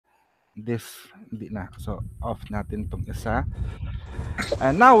Hindi na. So, off natin tong isa.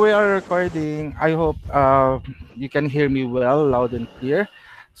 And now we are recording. I hope you can hear me well, loud and clear.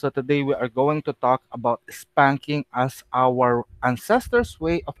 So today we are going to talk about spanking as our ancestors'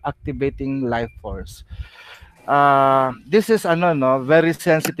 way of activating life force. This is ano no, very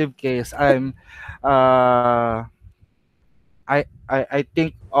sensitive case. Uh, I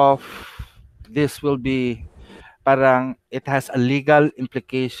think of this will be parang it has a legal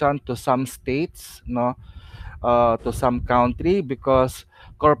implication to some states, no, to some country because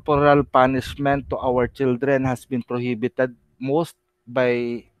corporal punishment to our children has been prohibited most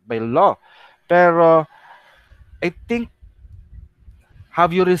by law. Pero I think,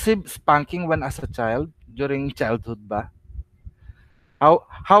 have you received spanking when as a child during childhood ba?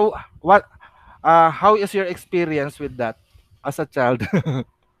 How what how is your experience with that as a child?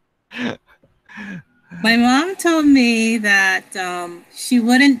 My mom told me that she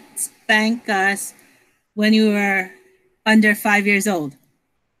wouldn't spank us when you were under 5 years old,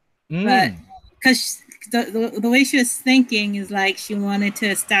 but Mm. because the way she was thinking is like she wanted to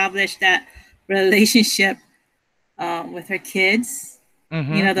establish that relationship with her kids.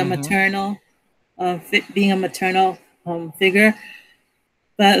 You know, Mhm, the mhm. maternal, being a maternal figure.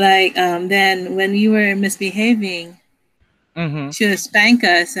 But like then when you were misbehaving, Mhm. she would spank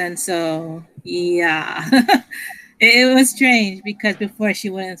us, and so yeah, it was strange because before she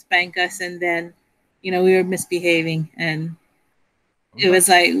wouldn't spank us, and then we were misbehaving, and it But was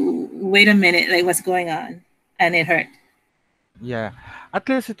like, wait a minute, like what's going on, and it hurt. yeah, at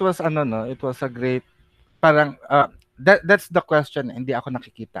least it was ano no, it was a great parang that's the question, hindi ako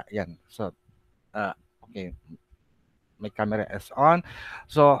nakikita. Yan. So okay, my camera is on.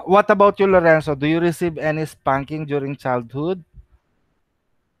 So what about you, Lorenzo? Do you receive any spanking during childhood?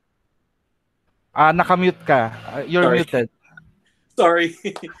 Nakamute ka. You're Sorry. muted. Sorry.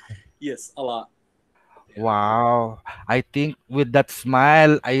 Yes, a lot. Yeah. Wow. I think with that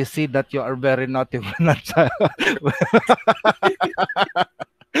smile, I see that you are very naughty when a child.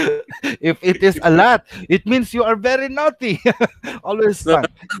 If it is a lot, it means you are very naughty. Always No,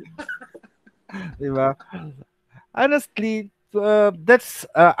 spank. Diba? Honestly, that's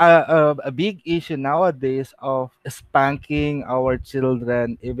a big issue nowadays of spanking our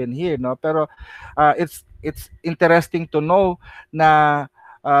children even here, no? Pero it's interesting to know na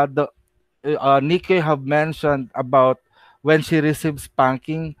the Nikki have mentioned about when she receives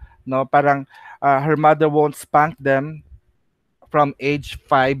spanking, no? Parang her mother won't spank them from age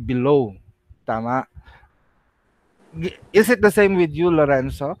 5 below. Tama? Is it the same with you,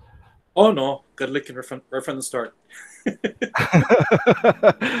 Lorenzo? oh no, got licking right from the start.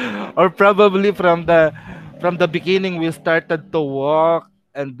 Or probably from the beginning we started to walk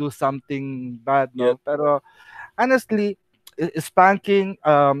and do something bad, Yeah. no? Pero honestly, spanking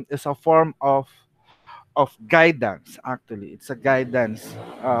is a form of guidance. Actually, it's a guidance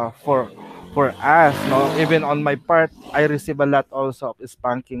for us, no? Even on my part, I receive a lot also of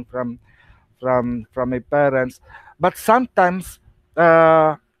spanking from my parents. But sometimes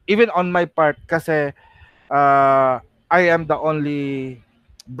even on my part kasi uh, I am the only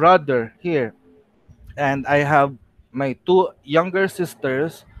brother here, and I have my two younger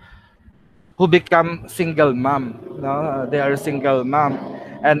sisters who become single mom. No, they are single mom,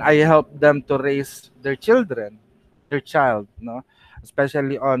 and I help them to raise their children, their child. No,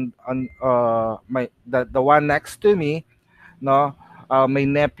 especially on the one next to me. No, my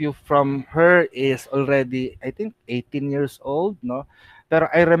nephew from her is already I think 18 years old. No, pero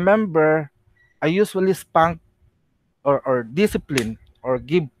I remember I usually spank or discipline or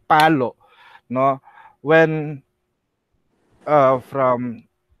give palo, no, when from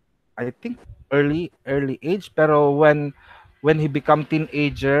I think early age, pero when he become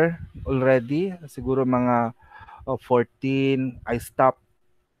teenager already, siguro mga 14, I stopped,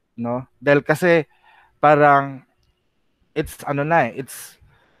 no, dahil kasi parang it's ano na eh, it's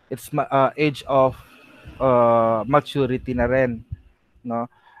age of maturity na rin, no.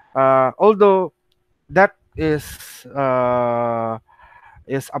 Although that is a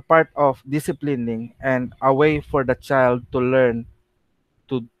part of disciplining and a way for the child to learn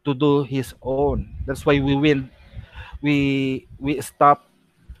to do his own. That's why we stop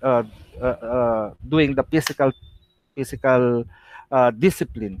uh, doing the physical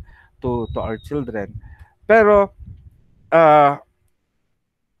discipline to our children. Pero uh,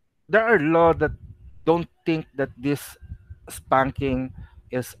 there are law that don't think that this spanking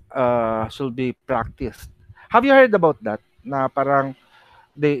is should be practiced. Have you heard about that? Na parang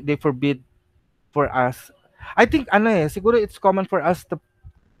they forbid for us. I think ano eh, siguro it's common for us to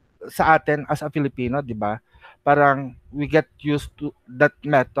sa atin as a Filipino, 'di ba? parang we get used to that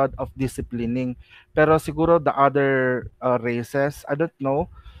method of disciplining. Pero siguro the other races, I don't know.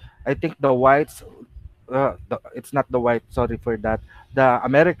 I think the whites, it's not the white, sorry for that. The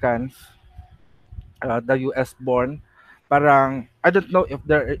Americans, the US born, parang I don't know if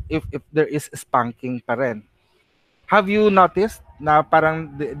there is spanking pa rin. Have you noticed na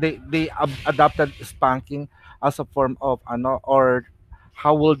parang adopted spanking as a form of ano, or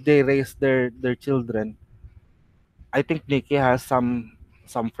how will they raise their children? I think Nikki has some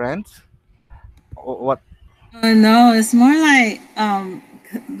friends. What? No, it's more like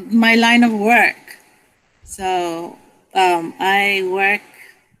my line of work. So I work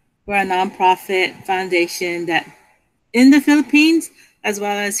for a nonprofit foundation that in the Philippines as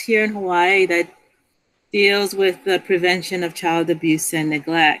well as here in Hawaii that deals with the prevention of child abuse and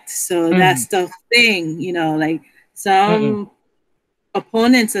neglect. So Mhm, that's the thing, you know, like mm. some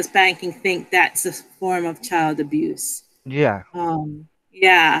opponents of spanking think that's a form of child abuse. Yeah.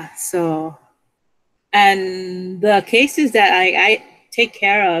 Yeah, so and the cases that I take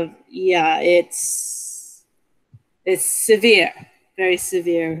care of, yeah, it's severe, very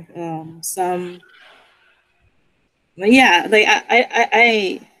severe. Some, yeah, like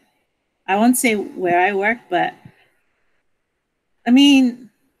I won't say where I work, but I mean,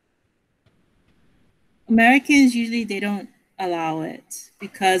 Americans usually they don't allow it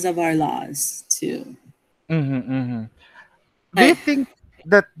because of our laws too. Mhm, mhm. Do you But think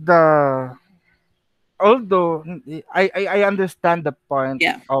that although I understand the point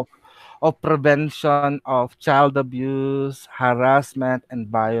yeah, of prevention of child abuse, harassment, and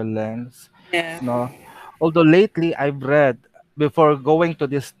violence, yeah, no, although lately I've read, before going to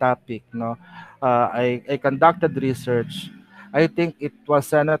this topic, no, I conducted research. I think it was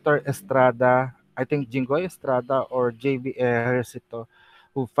Senator Estrada, I think Jingoy Estrada or JV Ejercito,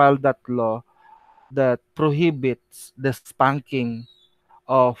 who filed that law that prohibits the spanking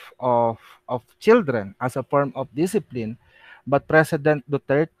of children as a form of discipline. But President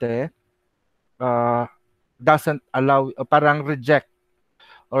Duterte uh, doesn't allow, parang reject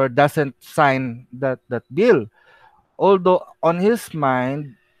or doesn't sign that bill. Although on his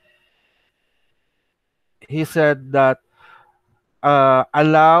mind, he said that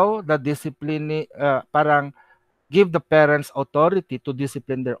allow the discipline, parang give the parents authority to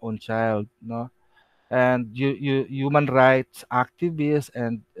discipline their own child, no? And human rights activists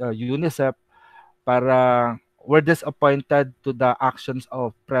and UNICEF para were disappointed to the actions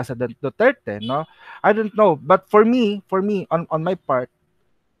of President Duterte, no? I don't know, but for me on my part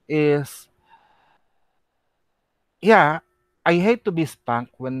is, yeah, I hate to be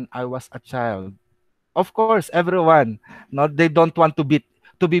spanked when I was a child. Of course, everyone, no, they don't want to be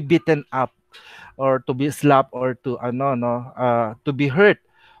beaten up or to be slapped or to ano no to be hurt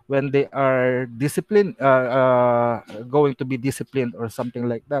when they are disciplined, going to be disciplined or something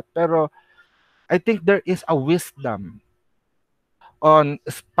like that. Pero I think there is a wisdom on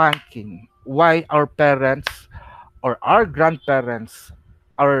spanking, why our parents or our grandparents,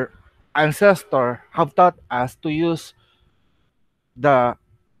 our ancestor have taught us to use the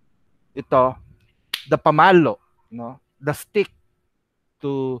ito the pamalo, no, the stick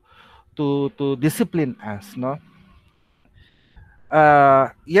to to discipline us, no.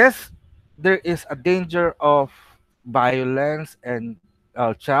 Yes, there is a danger of violence and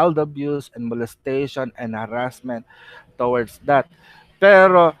child abuse and molestation and harassment towards that.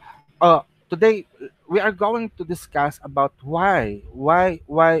 Pero today we are going to discuss about why we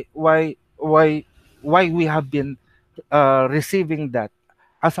have been receiving that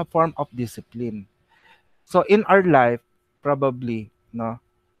as a form of discipline. So in our life, probably, no.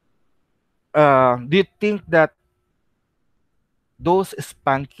 Do you think that those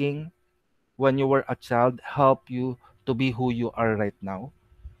spanking when you were a child help you to be who you are right now?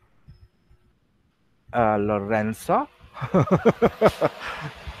 Lorenzo,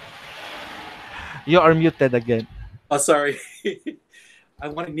 you are muted again. Oh, sorry. I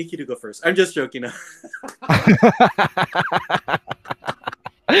wanted Nikki to go first. I'm just joking.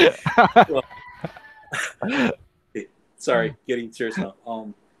 Well, sorry, getting serious now.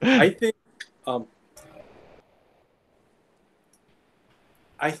 I think, um,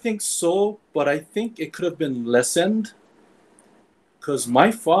 I think so, but I think it could have been lessened because my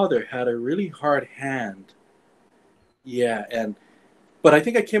father had a really hard hand. Yeah, and but I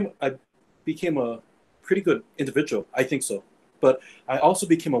think I became a pretty good individual. I think so, but I also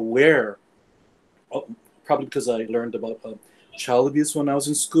became aware, probably because I learned about child abuse when I was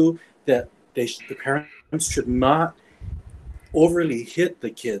in school, that the parents should not overly hit the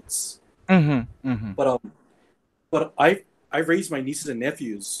kids. Mm-hmm, mm-hmm, But but I I raised my nieces and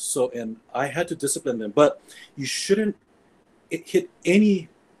nephews, so and I had to discipline them. But you shouldn't hit any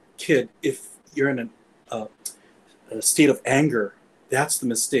kid if you're in uh, a state of anger. That's the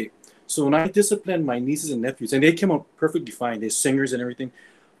mistake. So when I disciplined my nieces and nephews, and they came out perfectly fine, they're singers and everything.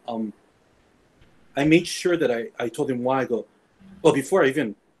 Um, I made sure that I told them why. I go, well, before I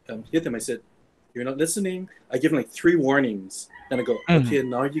even hit them, I said, "You're not listening." I give them like 3 warnings. Then I go, Mhm. "Okay,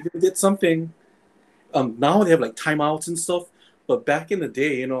 now you're gonna get something." Now they have like timeouts and stuff. But back in the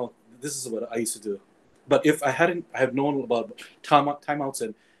day, this is what I used to do. But if I have known about timeouts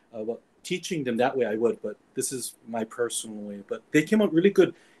and about teaching them that way, I would. But this is my personal way. But they came out really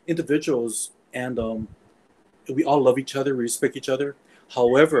good individuals, and we all love each other, we respect each other.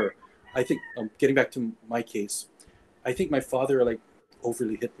 However, I think getting back to my case, I think my father like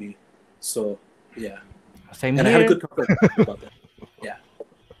overly hit me. So yeah, Same and I had a here. good conversation about that. Yeah,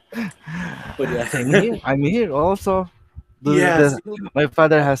 but yeah, Same here. I'm here also. yes, My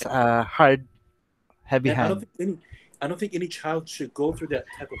father has a hard, heavy and hand. I don't think any child should go through that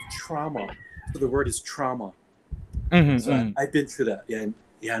type of trauma. So the word is trauma. Mhm, So mhm. I've been through that.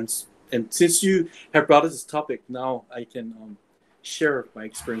 Yeah, and since you have brought us this topic, now I can share my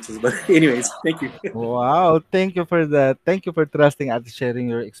experiences. But anyways, thank you. Wow, thank you for that. Thank you for trusting and sharing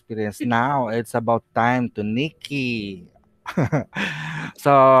your experience. Now it's about time to Nikki.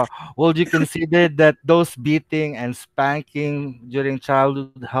 So, would you consider that those beating and spanking during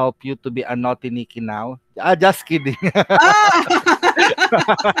childhood help you to be a naughty Nikki now? Just kidding.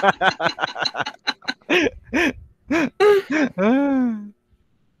 Oh!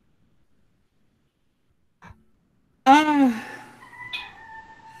 Oh,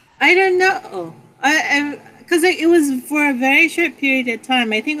 I don't know. Because like, it was for a very short period of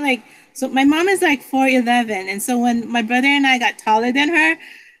time. I think like so. My mom is like 4'11", and so when my brother and I got taller than her,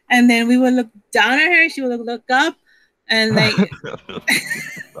 and then we would look down at her, she would look up, and like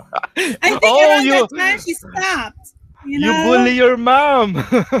I think Oh, around that time she stopped. You you bully know. your mom.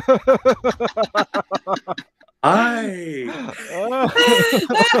 Hi.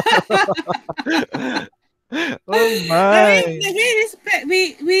 Oh I mean, my. like, we respect.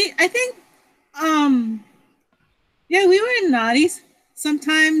 We. I think. Um. Yeah, we were naughty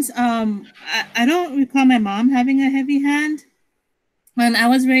sometimes. I don't recall my mom having a heavy hand. When I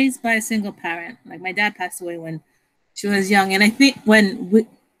was raised by a single parent, like my dad passed away when she was young, and I think when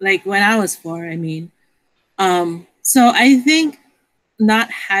I was 4, I mean, so I think not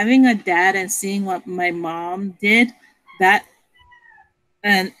having a dad and seeing what my mom did, that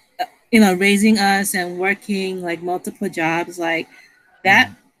and raising us and working like multiple jobs, like that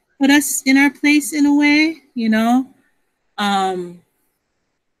Mhm. put us in our place in a way. Um,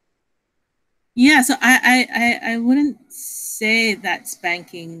 yeah, so I wouldn't say that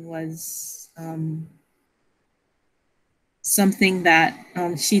spanking was something that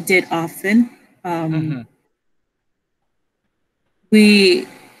she did often. Um, Mhm. we,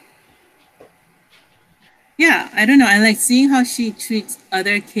 yeah, I don't know. I like seeing how she treats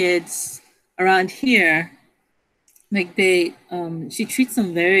other kids around here. Like she treats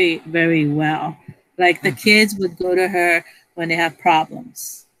them very, very well. Like the Mhm. kids would go to her when they have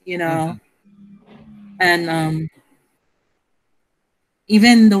problems, Mhm. and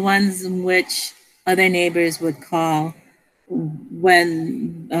even the ones in which other neighbors would call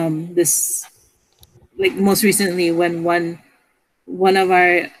when this like most recently when one of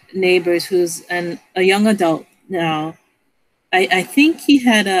our neighbors who's a young adult now, I think he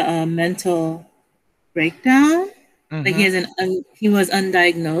had a mental breakdown. Like Mhm. he was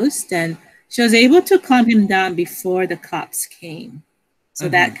undiagnosed, and she was able to calm him down before the cops came. So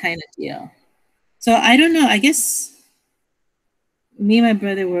that Mhm. kind of deal. So I don't know. I guess me and my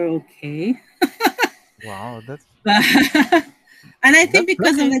brother were okay. Wow, But and I think that's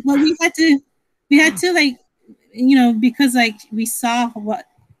because of lucky. like we had to like because like we saw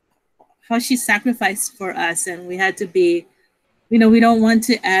how she sacrificed for us, and we had to be we don't want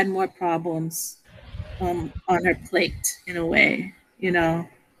to add more problems on her plate in a way.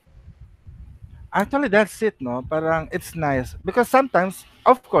 Actually, that's it, no? Parang it's nice because sometimes,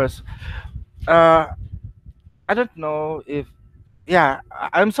 of course, uh, I don't know if yeah,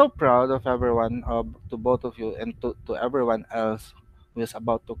 I'm so proud of everyone, to both of you and to everyone else who is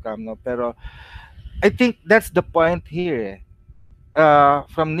about to come, no? Pero I think that's the point here.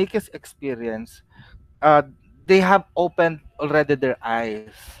 From Nikki's experience, uh, they have opened already their eyes,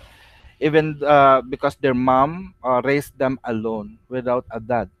 even because their mom raised them alone without a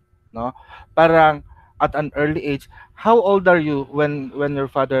dad, no? Parang at an early age. How old are you when your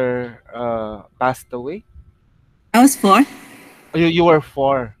father passed away? I was 4. You were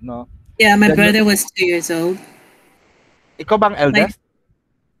 4, no? Yeah, my Then brother was 2 years old. Ikaw bang My eldest?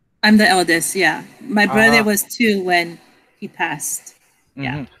 I'm the eldest. Yeah, my brother Ah, was 2 when he passed.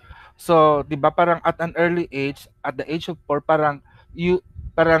 Yeah. mhm. So, 'di ba parang at an early age, at the age of 4, you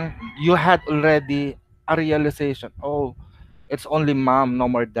parang you had already a realization, oh, it's only mom, no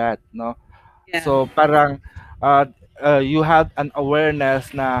more dad, no? Yeah. So, parang uh, you have an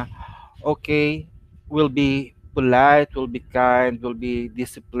awareness na okay, we'll be polite, we'll be kind, we'll be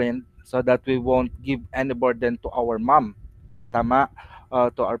disciplined so that we won't give any burden to our mom, tama,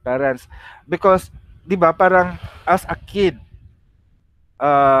 to our parents. Because, 'di ba, parang as a kid,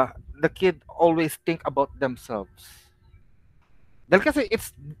 uh, the kid always think about themselves. Dahil kasi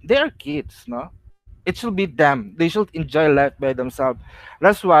they are kids, no? It should be them. They should enjoy life by themselves.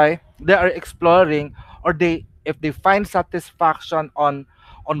 That's why they are exploring, or they if they find satisfaction on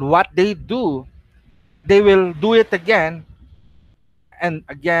what they do, they will do it again and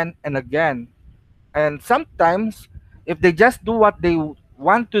again and again. And sometimes, if they just do what they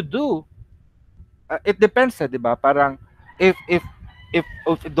want to do, it depends, 'di ba? Parang if if if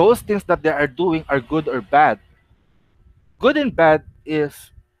those things that they are doing are good or bad. Good and bad is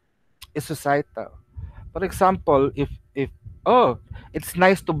societal. For example, if oh, it's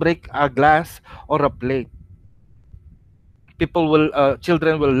nice to break a glass or a plate,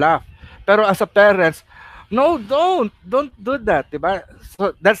 children will laugh. Pero as a parents, no, don't do that, 'di ba?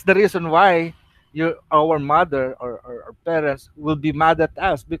 So that's the reason why our mother or our parents will be mad at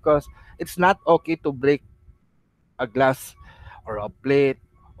us, because it's not okay to break a glass or a plate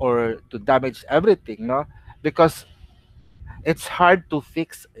or to damage everything, no? Because it's hard to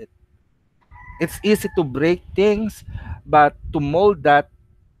fix it. It's easy to break things, but to mold that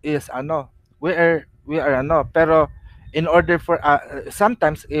is ano, we are ano, pero in order for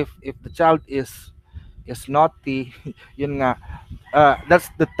sometimes if the child is naughty, yun nga, that's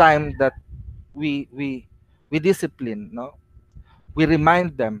the time that we we we discipline, no? We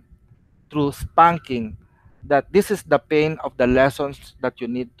remind them through spanking that this is the pain of the lessons that you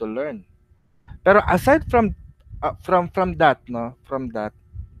need to learn. Pero aside from that, no, from that,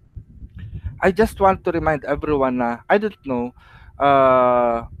 I just want to remind everyone na I don't know,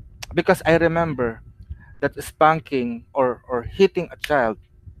 uh, because I remember that spanking or hitting a child,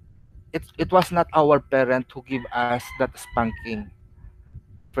 it was not our parent who give us that spanking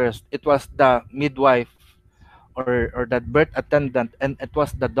first. It was the midwife or that birth attendant, and it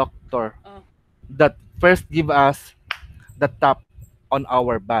was the doctor Oh. that first give us the tap on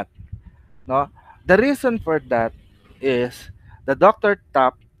our butt. No, the reason for that is the doctor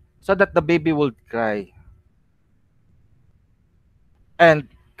tap so that the baby will cry, and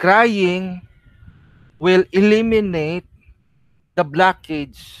crying will eliminate the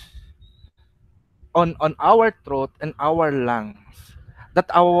blockage on our throat and our lungs, that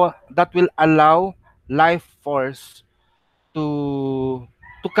will allow life force to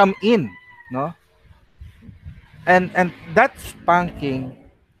come in, no? And that spanking,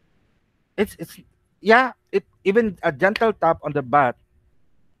 it's yeah, it even a gentle tap on the butt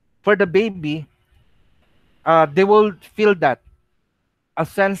for the baby, they will feel that a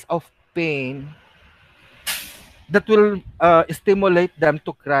sense of pain that will stimulate them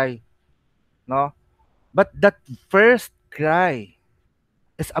to cry, no? But that first cry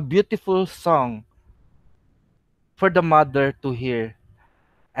is a beautiful song for the mother to hear,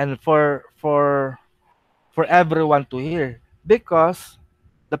 and for everyone to hear, because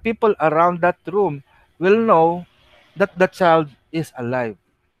the people around that room will know that the child is alive.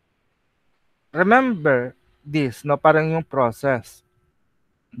 Remember this, no, parang yung process.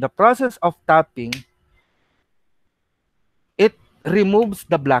 The process of tapping, it removes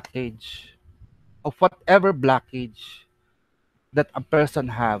the blockage of whatever blockage that a person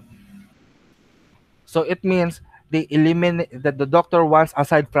have. So it means they eliminate that the doctor wants,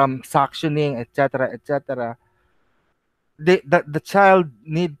 aside from suctioning, etc., etc. The child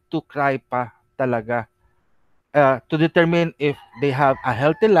need to cry pa talaga, to determine if they have a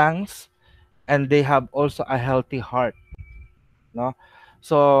healthy lungs and they have also a healthy heart, no?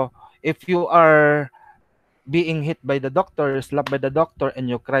 So if you are being hit by the doctor, slapped by the doctor, and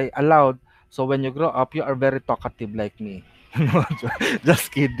you cry aloud, so when you grow up, you are very talkative like me. No,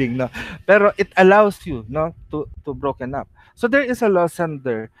 just kidding, no. Pero it allows you, no, to broken up. So there is a lesson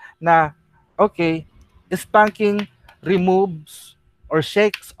there na okay, spanking removes or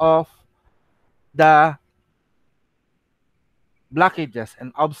shakes off the blockages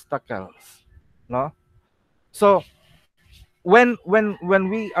and obstacles, no. So when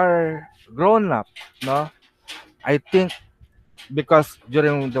we are grown up, no, I think, because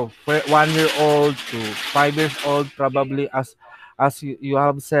during the 1 year old to 5 years old, probably, as you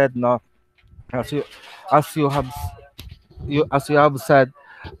have said, no, as you as you have you, as you have said,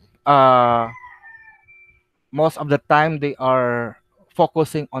 uh most of the time they are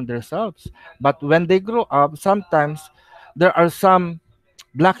focusing on themselves, but when they grow up, sometimes there are some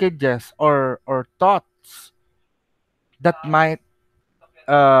blockages or thoughts that might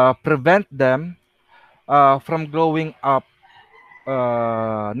prevent them from growing up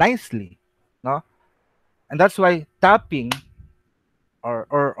nicely, no. And that's why tapping or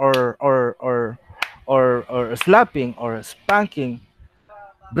or or or or or slapping or spanking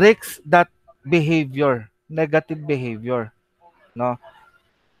breaks that behavior, negative behavior, no.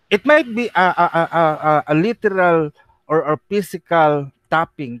 It might be a literal or physical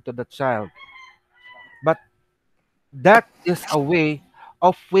tapping to the child, but that is a way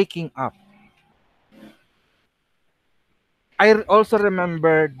of waking up. Also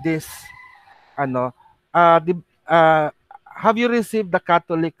remember this, ano, the, have you received the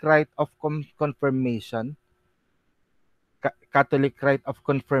Catholic rite of confirmation? Catholic rite of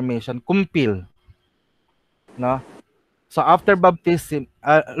confirmation, kumpil, no? So after baptism,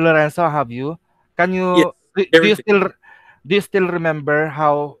 Lorenzo, have you? Can Yes, you everything. do you still remember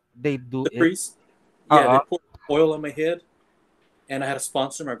how they do The it? priest, yeah, they Uh-uh. poured oil on my head, and I had a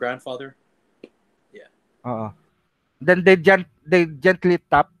sponsor, my grandfather. Yeah, Uh-uh. Then they gently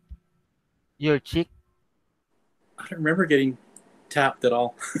tap your cheek. I don't remember getting tapped at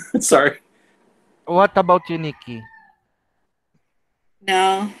all. Sorry. What about you, Nikki?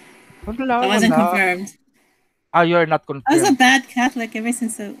 No, Wala, I wasn't wala. confirmed. Ah, you're not I was a confirmed. bad Catholic ever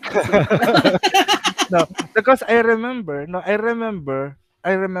since I was little. No, because I remember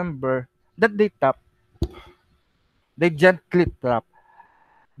that they tap, they gently tap.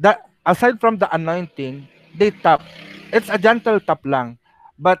 That aside from the anointing, they tap. It's a gentle tap lang.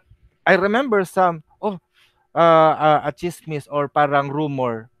 But I remember some, a chismis or parang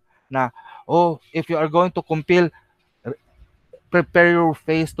rumor na, oh, if you are going to compel, prepare your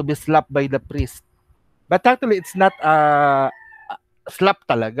face to be slapped by the priest. But actually, it's not a slap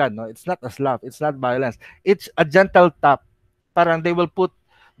talaga, no? It's not a slap. It's not violence. It's a gentle tap. Parang they will put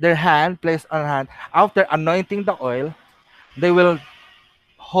their hand, place on hand. After anointing the oil, they will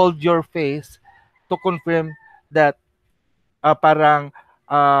hold your face to confirm that parang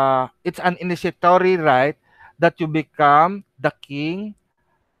it's an initiatory rite that you become the king,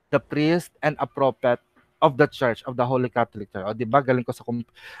 the priest, and a prophet of the church, of the Holy Catholic Church. O, di ba? Galing ko sa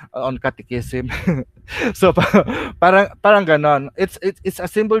on catechism. So, parang ganon. It's a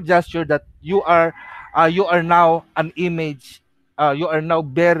simple gesture that you are now an image, you are now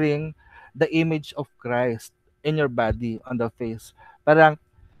bearing the image of Christ in your body on the face. Parang,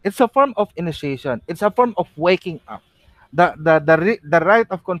 it's a form of initiation. It's a form of waking up. The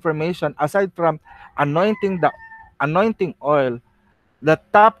rite of confirmation, aside from anointing oil, the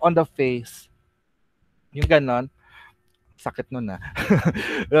tap on the face, yung ganon, sakit nun ah.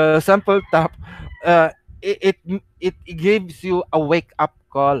 Sample tap, it, it gives you a wake up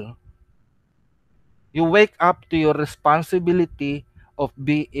call. You wake up to your responsibility of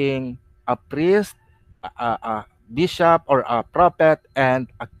being a priest, a bishop, or a prophet, and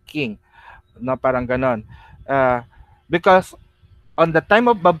a king. Na parang ganon. Uh, because on the time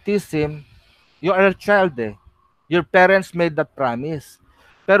of baptism, you are a child eh. Your parents made that promise.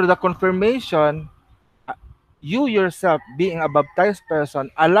 Pero the confirmation, you yourself being a baptized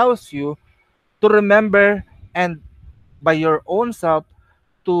person allows you to remember and by your own self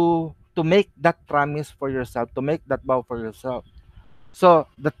to make that promise for yourself, to make that vow for yourself. So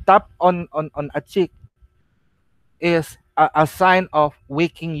the tap on a cheek is a sign of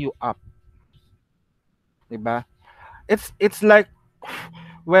waking you up, diba? It's like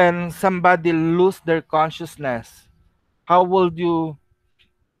when somebody lose their consciousness, how would you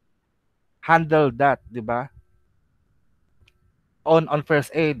handle that, diba? On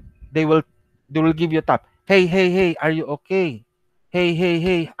first aid, they will give you a tap. Hey, hey, hey, are you okay? Hey, hey,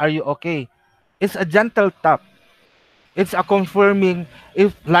 hey, are you okay? It's a gentle tap. It's a confirming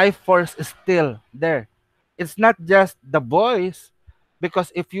if life force is still there. It's not just the voice, because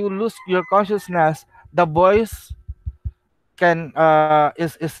if you lose your consciousness, the voice can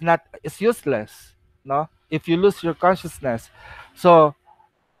is not is useless, no? If you lose your consciousness, so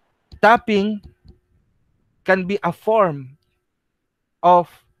tapping can be a form of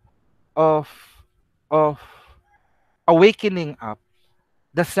of of awakening up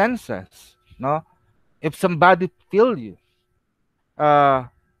the senses, no? If somebody feel you, uh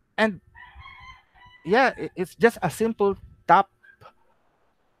and yeah, it's just a simple tap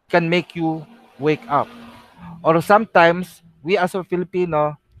can make you wake up. Or sometimes we as a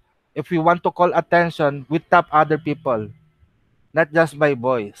Filipino, if we want to call attention, we tap other people, not just by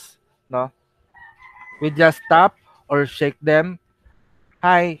voice, no? We just tap or shake them.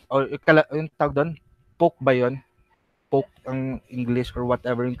 Hi, or yung tawag doon, poke ba yun? Poke ang English or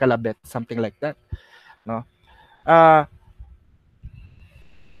whatever, yung kalabit, something like that. No? Uh,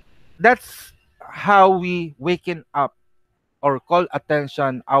 that's how we waken up or call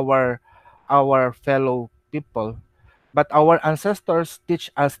attention our fellow people. But our ancestors teach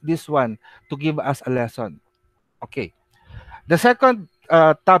us this one to give us a lesson. Okay. The second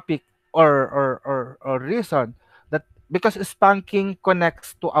topic or reason that because spanking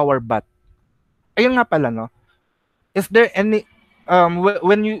connects to our butt. Ayun nga pala no. Is there any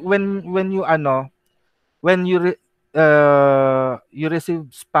when you when you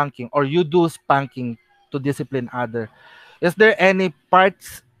receive spanking or you do spanking to discipline other, is there any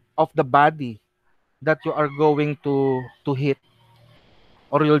parts of the body that you are going to hit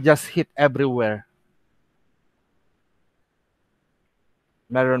or you'll just hit everywhere?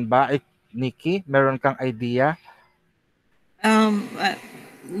 Meron ba? Nikki, meron kang idea? Um, uh,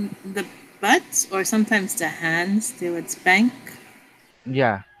 the butt or sometimes the hands they would spank.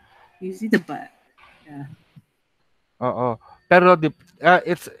 Yeah. Usually the butt. Yeah. Oo. Pero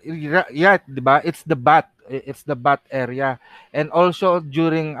yeah, 'di ba? It's the bat. It's the bat area. And also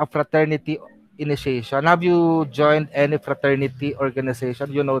during a fraternity initiation, have you joined any fraternity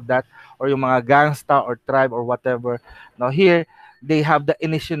organization? You know that or yung mga gangsta or tribe or whatever. Now here they have the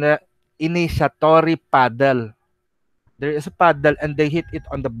initiatory paddle. There is a paddle and they hit it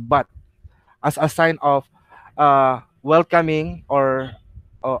on the butt as a sign of welcoming or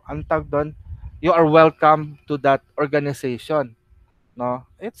ang tawag doon, you are welcome to that organization. No,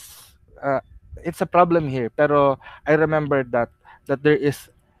 it's a problem here. Pero I remember that there is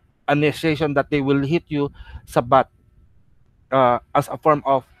an initiation that they will hit you sa butt as a form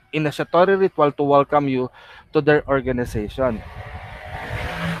of initiatory ritual to welcome you to their organization.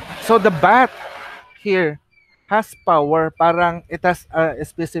 So the bat here has power. Parang it has a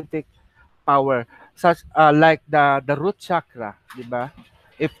specific power, such like the root chakra, di ba?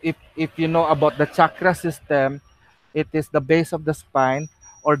 If you know about the chakra system, it is the base of the spine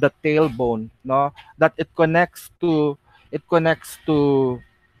or the tailbone, no? That it connects to the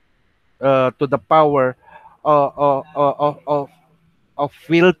power of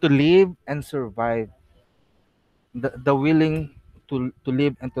will to live and survive, the willing to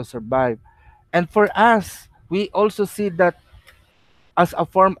live and to survive. And for us, we also see that as a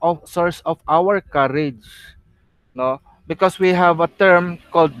form of source of our courage, no? Because we have a term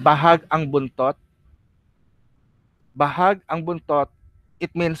called bahag ang buntot. Bahag ang buntot,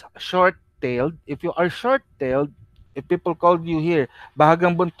 it means short-tailed. If you are short-tailed, if people call you here bahag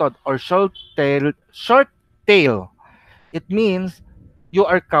ang buntot or short tail, it means you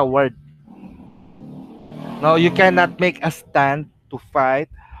are coward. No, you cannot make a stand to fight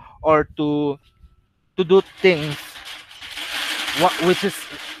or to do things which is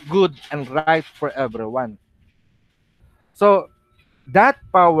good and right for everyone. So that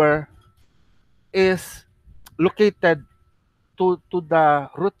power is located to the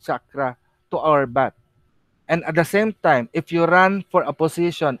root chakra, to our bat. And at the same time, if you run for a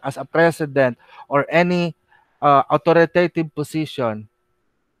position as a president or any authoritative position,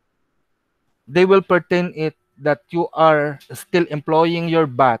 they will pertain it that you are still employing your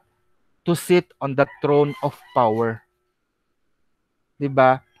bat to sit on the throne of power. 'Di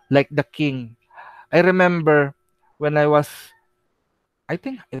ba? Like the king. I remember when I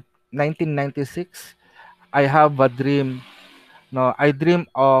think 1996, I have a dream. No, I dream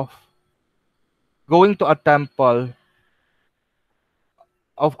of going to a temple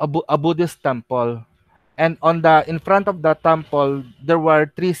of a Buddhist temple, and on the in front of the temple there were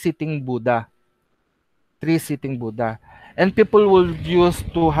three sitting Buddha, and people will use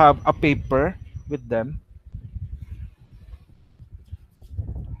to have a paper with them,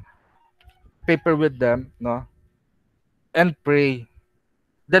 no, and pray.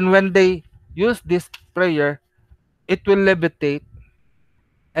 Then when they use this prayer, it will levitate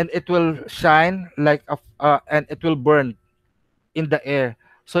and it will shine like and it will burn in the air.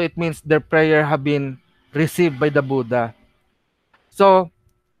 So it means their prayer have been received by the Buddha. So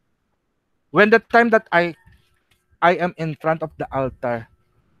when the time that I am in front of the altar,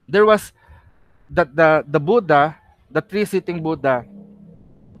 there was that the Buddha, the three sitting Buddha,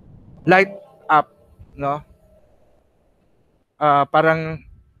 light up, no? Parang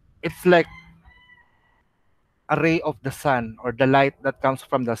it's like a ray of the sun or the light that comes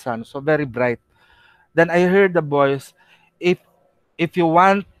from the sun, so very bright. Then I heard the voice, if if you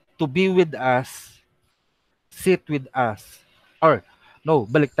want to be with us, sit with us. Or no,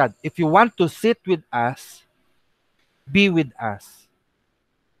 baliktad. If you want to sit with us, be with us.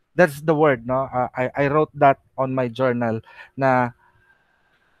 That's the word, no? I wrote that on my journal na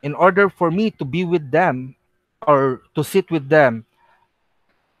in order for me to be with them or to sit with them,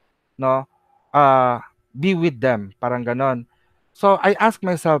 no? Be with them, parang ganon. So I ask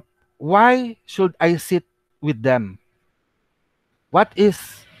myself, why should I sit with them? What is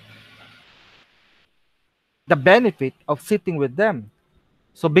the benefit of sitting with them?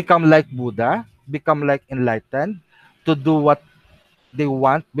 So become like Buddha, become like enlightened, to do what they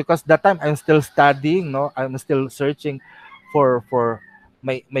want, because that time I'm still studying, no, I'm still searching for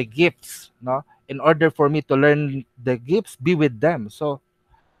my gifts, no, in order for me to learn the gifts, be with them. So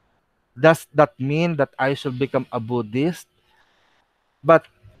does that mean that I should become a Buddhist? But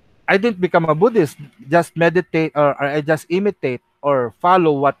I didn't become a Buddhist, just meditate, or I just imitate or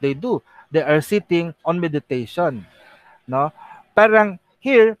follow what they do. They are sitting on meditation, no. Parang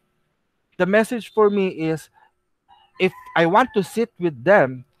here the message for me is, if I want to sit with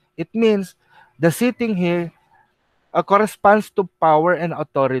them, it means the sitting here corresponds to power and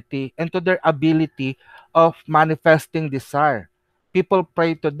authority and to their ability of manifesting desire. People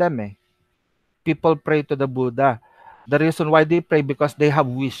pray to them. People pray to the Buddha. The reason why they pray, because they have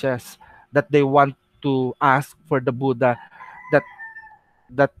wishes that they want to ask for the Buddha, that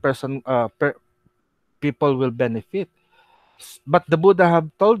that person people will benefit. But the Buddha have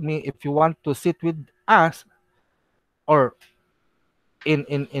told me, if you want to sit with us, or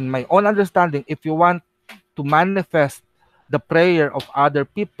in my own understanding, if you want to manifest the prayer of other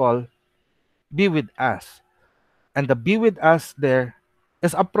people, be with us. And the be with us there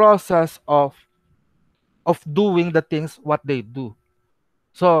is a process of doing the things what they do.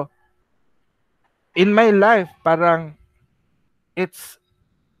 So in my life, parang it's,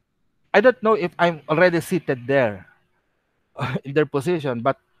 I don't know if I'm already seated there in their position,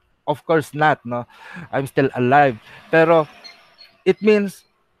 but of course not, no. I'm still alive. Pero it means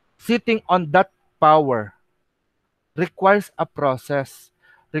sitting on that power requires a process,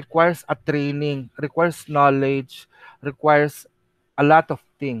 requires a training, requires knowledge, requires a lot of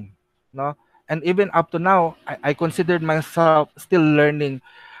things, no? And even up to now, I considered myself still learning.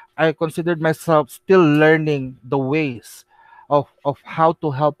 I considered myself still learning the ways of how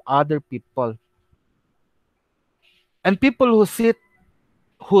to help other people. And people who seek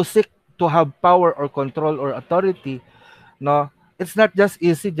to have power or control or authority, no, it's not just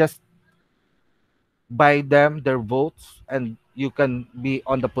easy just buy them their votes and you can be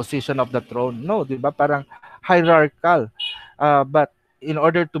on the position of the throne. No, di ba? Parang hierarchical. But in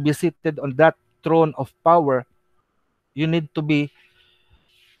order to be seated on that throne of power, you need to be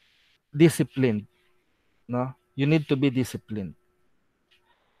disciplined. No, you need to be disciplined,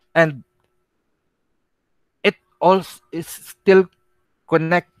 and it also is still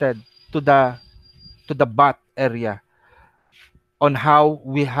connected to the bat area on how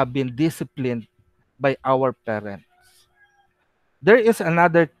we have been disciplined by our parents. There is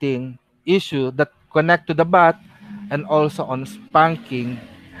another thing issue that connect to the bat and also on spanking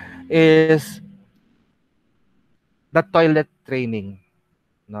is the toilet training,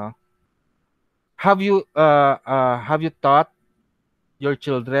 no. Have you taught your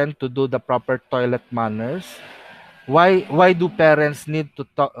children to do the proper toilet manners? Why do parents need to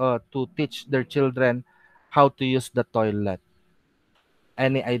teach their children how to use the toilet?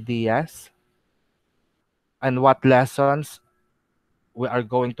 Any ideas? And what lessons we are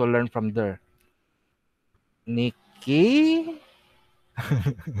going to learn from there? Nikki?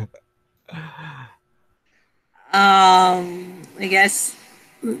 I guess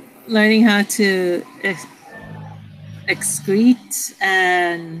learning how to excrete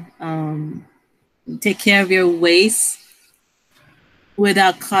and take care of your waste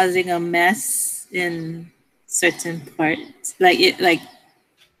without causing a mess in certain parts, like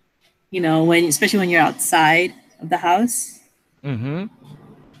when, especially when you're outside of the house. Mm-hmm.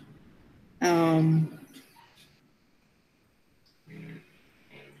 um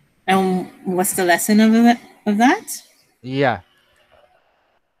and what's the lesson of that? Yeah,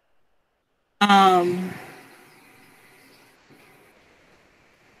 um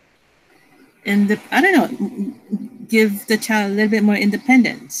and I don't know, give the child a little bit more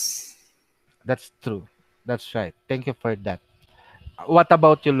independence. that's true. That's right. Thank you for that. What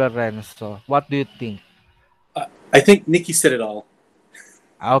about you, Lorenzo? What do you think? I think Nikki said it all.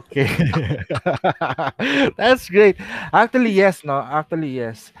 Okay. That's great. Actually, yes, no. Actually,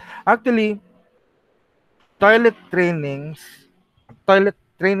 yes. Actually, toilet trainings, toilet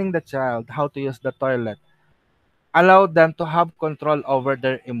training the child how to use the toilet, allow them to have control over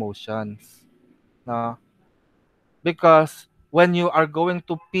their emotions. No? Because when you are going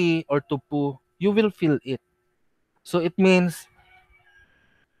to pee or to poo, you will feel it. So it means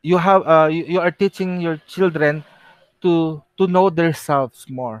you are teaching your children to know themselves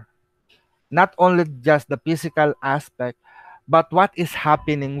more, not only just the physical aspect, but what is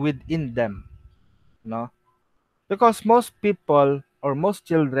happening within them, no? Because most people or most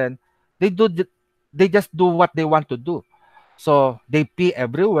children, they do they just do what they want to do. So they pee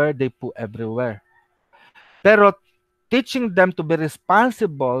everywhere, they poo everywhere. Pero teaching them to be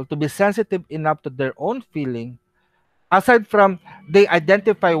responsible, to be sensitive enough to their own feeling, aside from they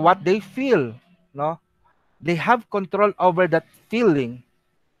identify what they feel, no? They have control over that feeling,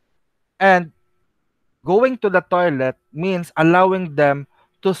 and going to the toilet means allowing them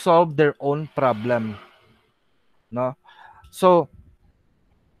to solve their own problem, no? So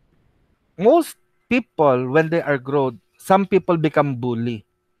most people when they are grown, some people become bully.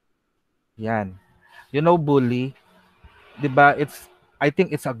 Yan. You know bully, 'di ba? I think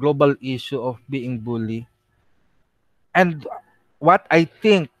it's a global issue of being bully. And what I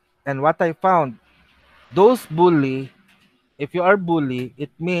think and what I found, those bully, if you are bully, it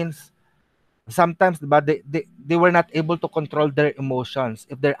means sometimes, 'di ba, they were not able to control their emotions.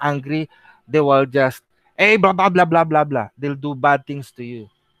 If they're angry, they will just, hey, blah blah blah blah blah blah. They'll do bad things to you.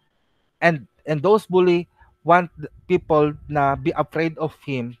 And those bully want people na be afraid of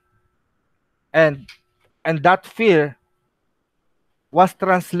him, and that fear was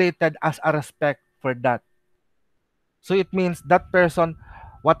translated as a respect for that. So it means that person,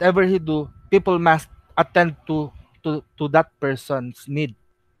 whatever he do, people must attend to that person's need.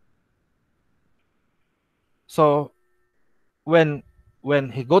 So when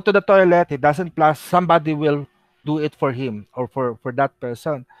he go to the toilet, he doesn't flush, somebody will do it for him or for that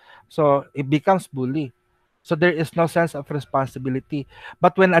person. So it becomes bully. So there is no sense of responsibility.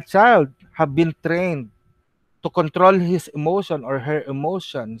 But when a child have been trained to control his emotion or her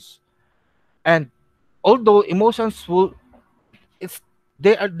emotions, and although emotions will, it's,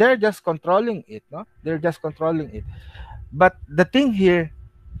 they're just controlling it, no, they're just controlling it, but the thing here,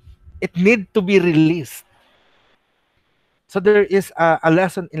 it need to be released. So there is a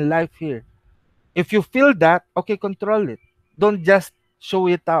lesson in life here. If you feel that, okay, control it. Don't just show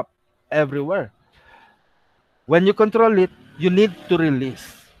it up everywhere. When you control it, you need to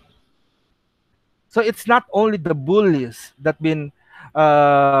release. So it's not only the bullies that been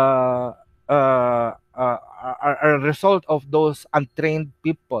uh, are a result of those untrained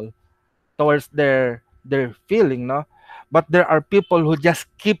people towards their feeling, no, but there are people who just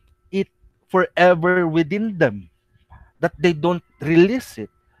keep it forever within them, that they don't release it.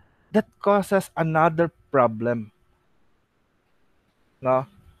 That causes another problem, no.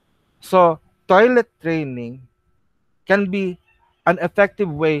 So toilet training can be an effective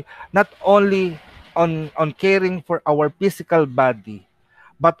way, not only on caring for our physical body,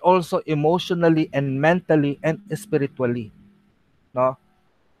 but also emotionally and mentally and spiritually, no.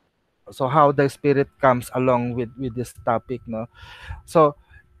 So how the spirit comes along with this topic, no. So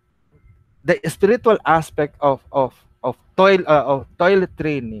the spiritual aspect of toilet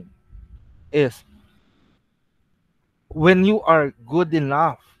training is when you are good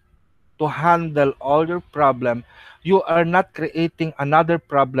enough to handle all your problem, you are not creating another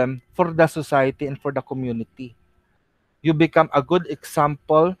problem for the society and for the community. You become a good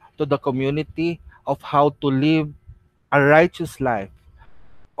example to the community of how to live a righteous life,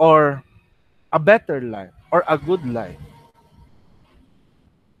 or a better life, or a good life.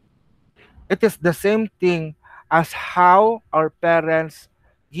 It is the same thing as how our parents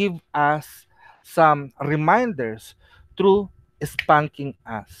give us some reminders through spanking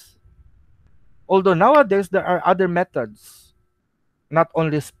us. Although nowadays there are other methods, not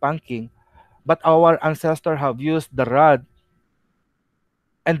only spanking, but our ancestors have used the rod,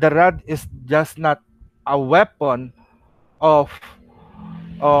 and the rod is just not a weapon of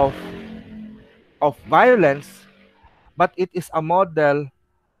of of violence, but it is a model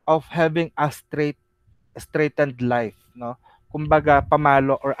of having a straightened life, no? Kumbaga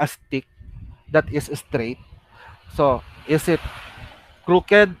pamalo or a stick that is straight. So, is it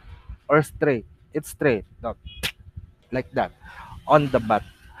crooked or straight? It's straight, no? Like that on the butt.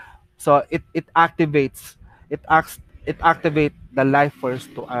 So it activates, it activates the life force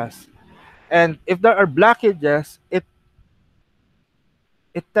to us. And if there are blockages, it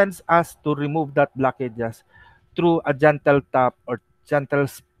tends us to remove that blockages through a gentle tap or gentle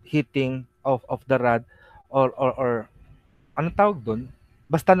hitting of the rod, or anong tawag dun?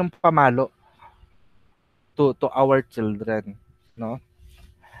 Basta nung pamalo to our children, no?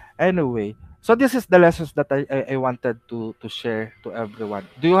 Anyway, so this is the lessons that I wanted to share to everyone.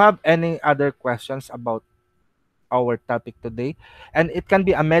 Do you have any other questions about our topic today? And it can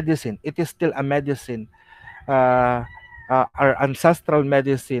be a medicine. It is still a medicine, uh, our ancestral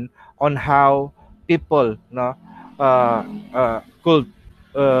medicine on how people no could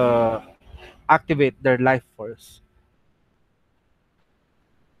uh, activate their life force.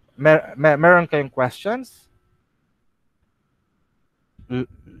 Meron kayong questions?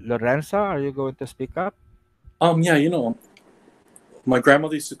 Lorenzo, are you going to speak up? Yeah, my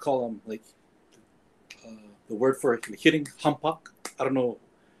grandmother used to call like uh, the word for it, hitting hampak. I don't know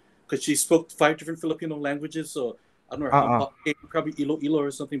because she spoke five different Filipino languages, so I don't know Uh-uh. hampak, probably ilo ilo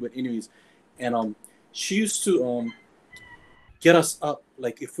or something. But anyways, and she used to get us up.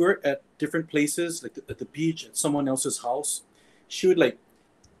 Like if we're at different places, like at the beach, at someone else's house, she would like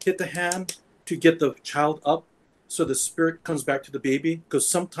hit the hand to get the child up, so the spirit comes back to the baby. Because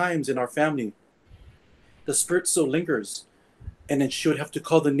sometimes in our family, the spirit still lingers, and then she would have to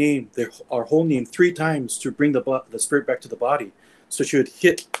call our whole name three times to bring the spirit back to the body. So she would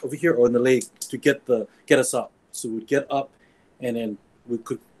hit over here or in the leg to get us up. So we'd get up, and then we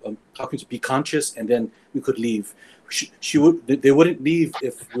could talking to be conscious, and then we could leave. They wouldn't leave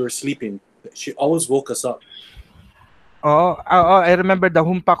if we were sleeping. She always woke us up. I remember the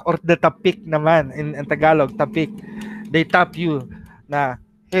humpak or the tapik naman in Tagalog, tapik. They tap you na,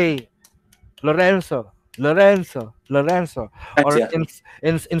 hey, Lorenzo, Lorenzo, Lorenzo. Thanks, Or yeah.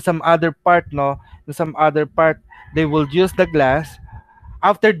 in some other part, no, in some other part, they will use the glass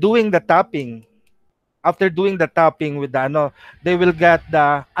after doing the tapping. After doing the tapping with the ano, they will get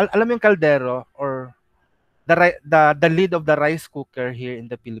the alam mo yung kaldero or the lid of the rice cooker here in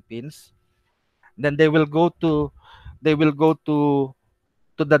the Philippines. Then they will go to the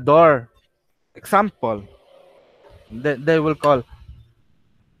door. Example, they will call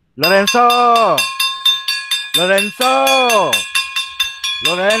Lorenzo, Lorenzo,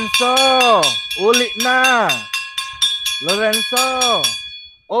 Lorenzo, uli na, Lorenzo.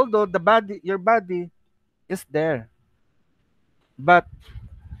 Although your body is there, but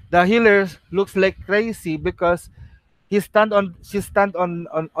the healer looks like crazy because she stand on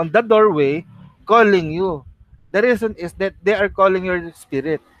the doorway calling you. The reason is that they are calling your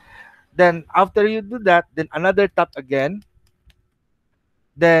spirit. Then after you do that, then another tap again,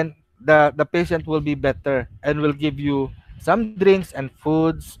 then the patient will be better and will give you some drinks and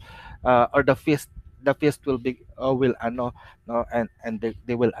foods, or the feast will no, and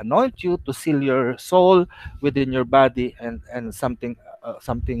they will anoint you to seal your soul within your body, and something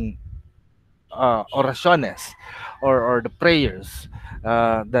oraciones, or the prayers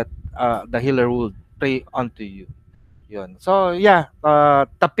that the healer would pray unto you. Yun. So yeah,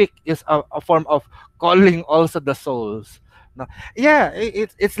 tapik is a form of calling also the souls. No. Yeah,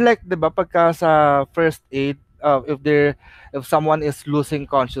 it's like 'di ba pagka sa first aid, if someone is losing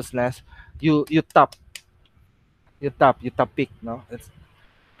consciousness, you tapik, no? It's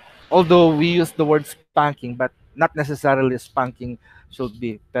although we use the word spanking, but not necessarily spanking should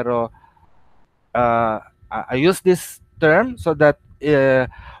be. Pero I use this term so that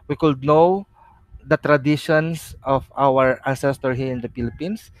we could know the traditions of our ancestor here in the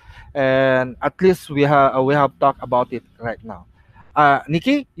Philippines, and at least we have talked about it right now.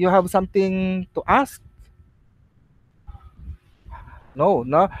 Nikki, you have something to ask? No,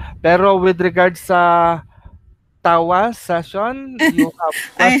 no. Pero with regards sa tawa session, you have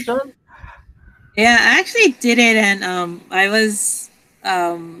I question? Yeah, I actually did it, and I was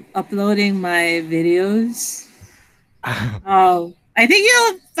uploading my videos. I think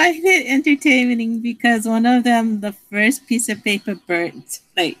you'll find it entertaining because one of them, the first piece of paper burnt.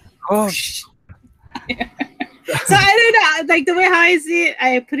 Like, Oh, so I don't know. Like the way how I see it,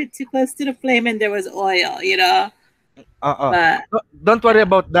 I put it too close to the flame and there was oil, uh-uh. But Don't worry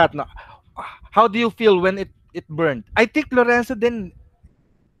about that. No. How do you feel when it burned? I think Lorenzo din,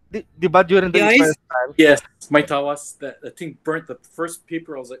 di ba during the yours, first time? Yes, my tawas, that thing burnt the first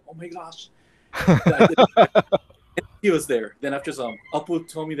paper. I was like, oh my gosh. I did, he was there. Then after some, Apu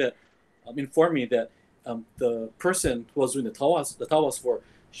told me that, informed me that the person who was doing the tawas for,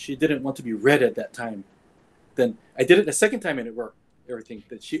 she didn't want to be read at that time. Then I did it the second time and it worked. Everything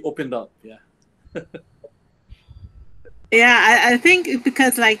that she opened up. Yeah. yeah, I think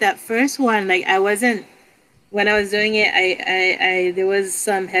because like that first one, like I wasn't when I was doing it, I there was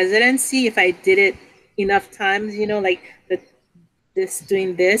some hesitancy if I did it enough times, like this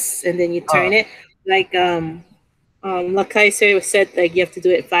doing this and then you turn Uh, it. Like Lakaiser said, like you have to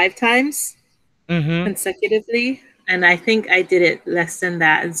do it 5 times mm-hmm. consecutively, and I think I did it less than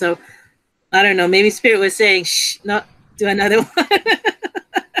that. And so I don't know, maybe Spirit was saying, "Shh, not do another one."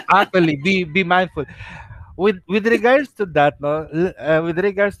 Actually, be mindful. With regards to that, no, with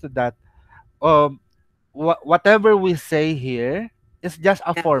regards to that, um, whatever we say here is just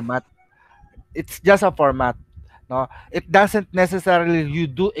a Yeah. format. It's just a format. No, it doesn't necessarily you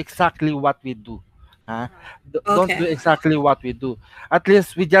do exactly what we do. Huh? Don't do Okay. exactly what we do. At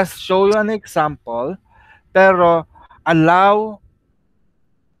least we just show you an example, pero allow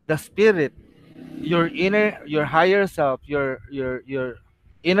the spirit, your higher self, your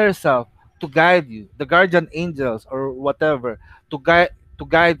inner self to guide you, the guardian angels or whatever, to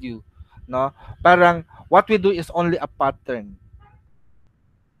guide you, no? Parang what we do is only a pattern,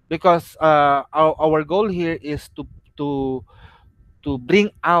 because our goal here is to bring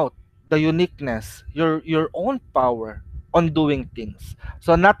out the uniqueness, your own power on doing things.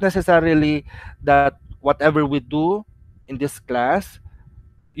 So not necessarily that whatever we do in this class,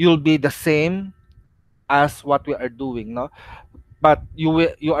 you'll be the same as what we are doing, no? But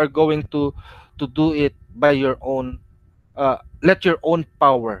you are going to do it by your own, let your own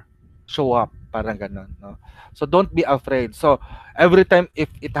power show up, parang ganon, no? So don't be afraid. So every time if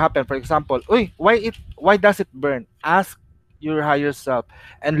it happen, for example, uy, why does it burn, ask your higher self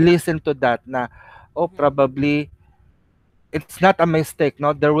and listen to that na, oh, probably it's not a mistake,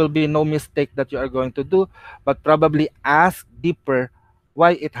 no? There will be no mistake that you are going to do, but probably ask deeper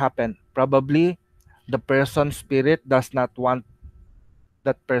why it happened. Probably the person's spirit does not want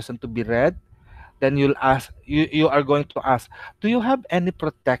that person to be read. Then you are going to ask, do you have any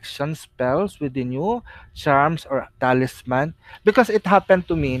protection spells within you, charms or talisman? Because it happened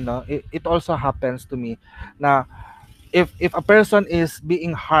to me, no? It also happens to me. Now, if a person is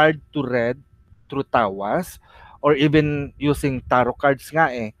being hard to read through tawas, or even using tarot cards nga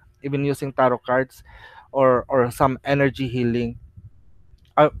eh, even using tarot cards or some energy healing,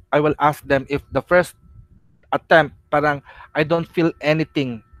 I will ask them if the first attempt parang I don't feel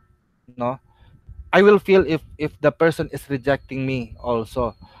anything, no? I will feel if the person is rejecting me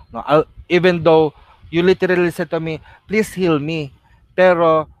also. No, even though you literally said to me, please heal me.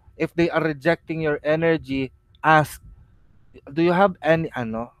 Pero if they are rejecting your energy, ask, do you have any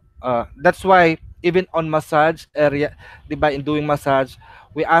ano? That's why even on massage area, 'di ba, in doing massage,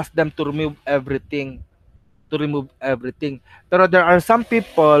 we ask them to remove everything. Pero there are some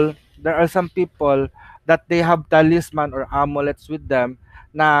people that they have talisman or amulets with them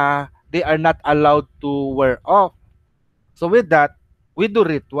na they are not allowed to wear off. So with that, we do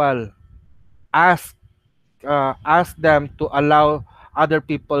ritual. Ask ask them to allow other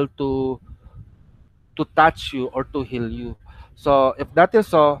people to touch you or to heal you. So if that is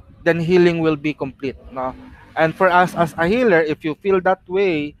so, then healing will be complete, no? And for us as a healer, if you feel that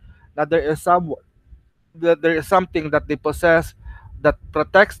way, that there is something that they possess that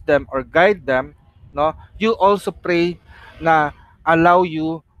protects them or guide them, no, you also pray na allow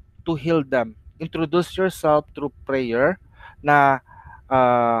you to heal them. Introduce yourself through prayer na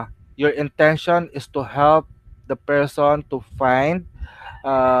your intention is to help the person to find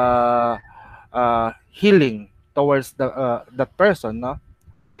uh, healing towards that person, no?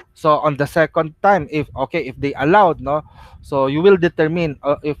 So on the second time, if okay, if they allowed, no, so you will determine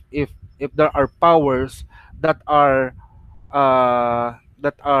if there are powers that are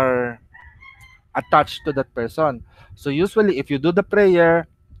attached to that person. So usually if you do the prayer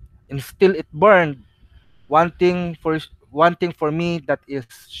and still it burned, one thing for me that is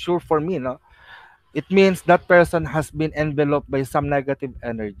sure for me, no, it means that person has been enveloped by some negative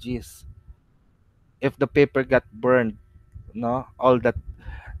energies. If the paper got burned, no, all that.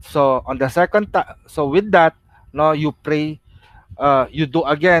 So on the so with that, no, you pray, you do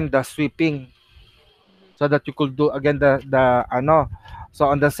again the sweeping, so that you could do again the ano. So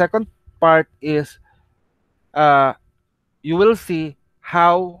on the second part is, uh you will see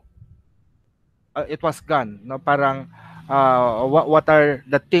how it was gone, no? Parang what are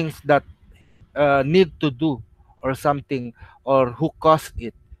the things that need to do or something, or who caused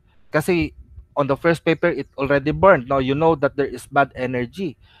it. Kasi on the first paper it already burned, no, you know that there is bad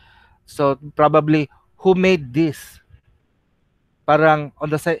energy. So probably who made this. Parang on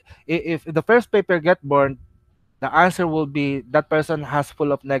the side, if the first paper get burned, the answer will be that person has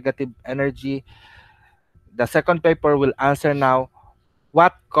full of negative energy. The second paper will answer now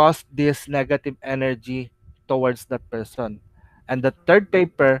what caused this negative energy towards that person. And the third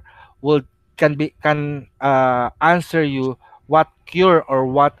paper will can answer you what cure or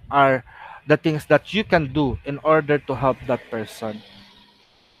what are the things that you can do in order to help that person.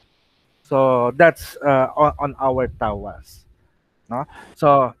 So that's on our tawas, no?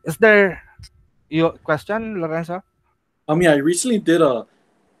 So is there your question, Lorenzo? I recently did um,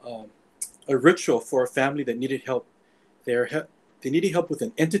 a ritual for a family that needed help. They needed help with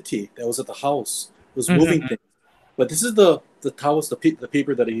an entity that was at the house. It was moving Mhm. things. But this is the towels, the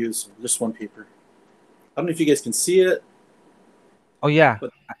paper that I use. Just one paper. I don't know if you guys can see it, Oh yeah.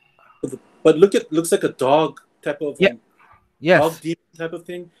 but but looks like a dog type of Yeah. dog Yes. demon type of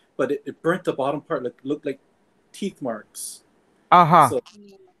thing, but it burnt the bottom part, like looked like teeth marks. Uh-huh. So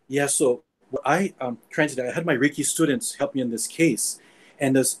yeah, so what I translated, I had my Reiki students help me in this case,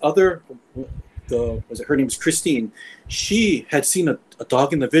 and this other, the was it her name was Christine. She had seen a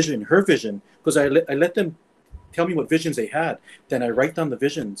dog in the vision, her vision, because I let them tell me what visions they had. Then I write down the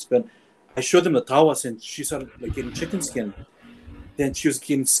visions, but I showed them the tawas, and she started like getting chicken skin. Then she was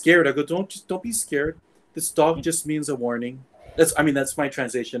getting scared. I go, don't be scared. This dog just means a warning. That's my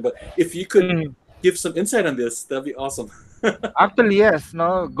translation. But if you could Mm. give some insight on this, that'd be awesome. Actually, yes,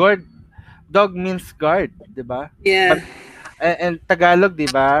 no. Guard dog means guard, 'di ba? Yeah. But and Tagalog,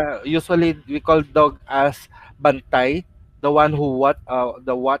 'di ba? Usually we call dog as bantay, the one who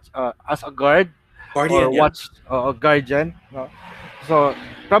the watch as a guard or Guardian, yeah. watch guardian, no? So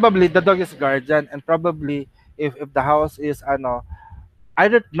probably the dog is guardian, and probably if the house is ano, I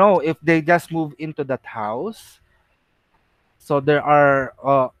don't know if they just move into that house. So there are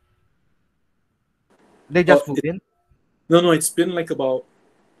they Well, just move in. no, no, it's been like about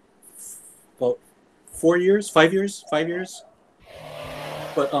 4 years, 5 years, 5 years.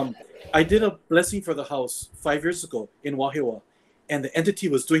 But I did a blessing for the house 5 years ago in Wahiwa, and the entity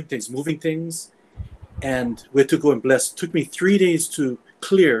was doing things, moving things, and we had to go and bless. It took me 3 days to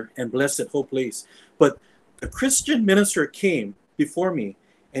clear and bless that whole place. But a Christian minister came before me,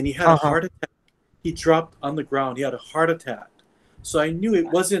 and he had a Uh-huh. heart attack. He dropped on the ground. He had a heart attack. So I knew it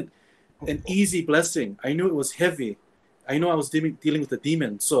wasn't an easy blessing. I knew it was heavy. I know I was dealing with a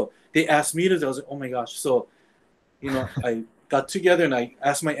demon. So they asked me to do. I was like, oh my gosh. So I got together and I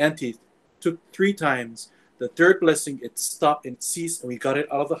asked my auntie. Took 3 times. The third blessing, it stopped and it ceased, and we got it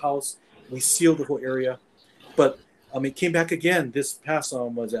out of the house. We sealed the whole area, but it came back again this past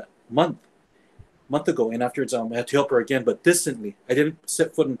was that month ago, and afterwards I had to help her again, but distantly. I didn't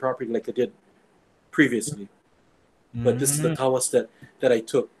set foot in property like I did previously. But this is the Mm. tawas that I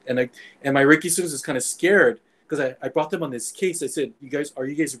took, and my Reiki students is kind of scared because I brought them on this case. I said, are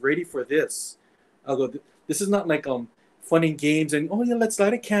you guys ready for this? I'll go. This is not like fun and games and oh yeah, let's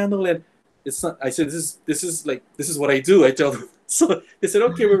light a candle and it's not. I said this is what I do. I tell them. So they said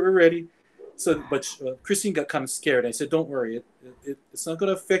okay, we're ready. So but Christine got kind of scared. I said don't worry, it's not going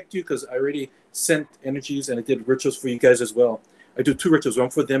to affect you because I already sent energies and I did rituals for you guys as well. I do 2 rituals, one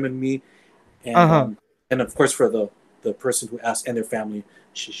for them and me, and Uh-huh. um and of course for the person who asked and their family.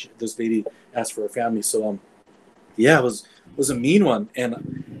 This lady asked for her family. So yeah, it was a mean one, and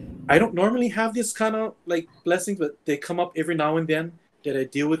I don't normally have this kind of like blessings, but they come up every now and then that I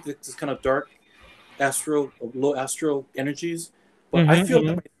deal with this kind of dark astral, low astral energies. But I Mhm. feel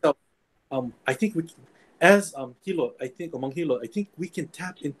that Mhm. myself. I think we, as Hilo, I think among Hilo, I think we can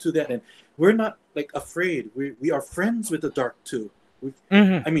tap into that, and we're not like afraid. We are friends with the dark too. We,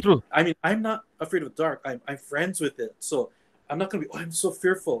 Mhm. I mean, True. I'm not afraid of dark. I'm friends with it. So I'm not gonna be. Oh, I'm so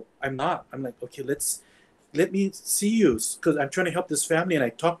fearful. I'm not. I'm like, okay, let me see you because I'm trying to help this family, and I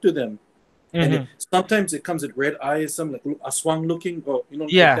talk to them, and Mhm. sometimes it comes with red eyes, some like aswang looking, or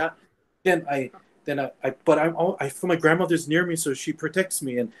like Yeah. that. Then but I feel my grandmother's near me, so she protects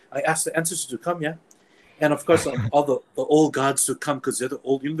me, and I ask the ancestors to come, yeah, and of course all the old gods to come because they're the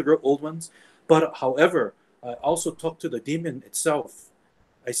old, the real old ones. But however, I also talk to the demon itself.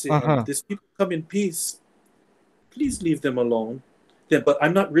 I say, Uh-huh. these people come in peace. Please leave them alone. Then, but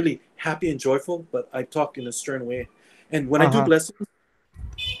I'm not really happy and joyful, but I talk in a stern way. And when I do Uh-huh. blessings,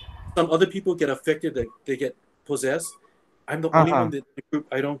 some other people get affected, they get possessed. I'm the only one Uh-huh. that in the group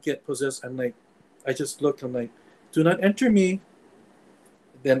I don't get possessed. I'm like, I just look, I'm like, do not enter me.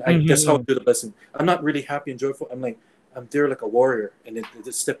 Then that's how I Mhm. do the blessing. I'm not really happy and joyful. I'm like, I'm there like a warrior, and then they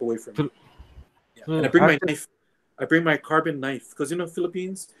just step away from me. True. Yeah, and I True. bring my Actually, knife. I bring my carbon knife because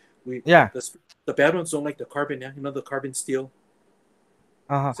Philippines, we yeah. the bad ones don't like the carbon. Yeah, the carbon steel.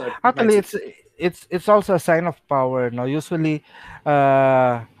 Uh-huh. So I bring mine Actually, to. it's also a sign of power. No, usually,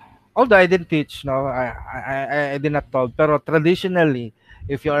 uh, although I didn't teach, no, I did not told. Pero traditionally,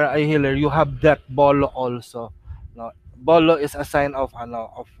 if you are a healer, you have that bolo also. No, bolo is a sign of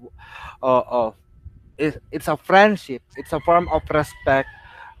of it's a friendship. It's a form of respect.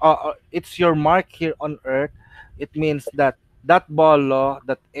 It's your mark here on earth. It means that that bolo,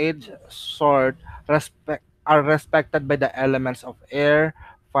 that edge sword, respect are respected by the elements of air,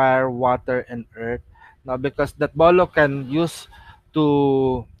 fire, water, and earth. Now, because that bolo can use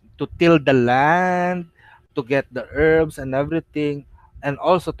to till the land, to get the herbs and everything, and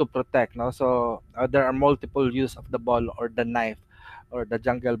also to protect. No, so there are multiple use of the bolo or the knife, or the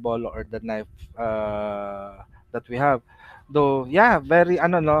jungle bolo or the knife that we have. Though, yeah, very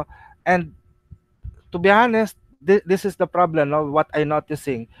ano no, and to be honest, this is the problem, no? What I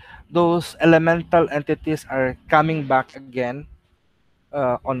noticing, those elemental entities are coming back again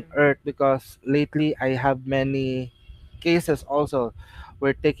on Earth, because lately I have many cases also.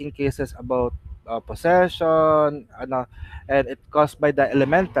 We're taking cases about possession, and it caused by the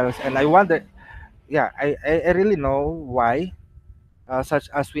elementals. And I wonder, yeah, I really know why. Such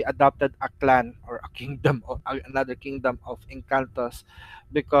as we adopted a clan or a kingdom, or another kingdom of Encantos,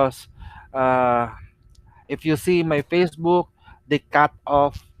 because uh, if you see my Facebook, they cut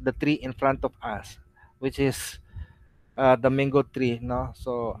off the tree in front of us, which is the mango tree, no?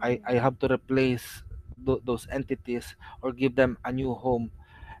 So I have to replace those entities or give them a new home.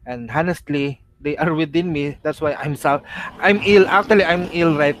 And honestly, they are within me. That's why I'm ill. Actually, I'm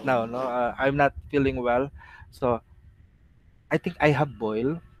ill right now, no? I'm not feeling well. So I think I have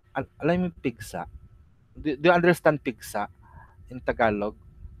boil. Alam mo yung pigsa? Do you understand pigsa in Tagalog?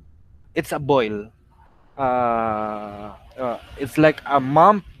 It's a boil. It's like a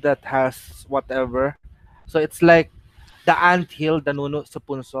mump that has whatever. So it's like the ant hill, the nuno sa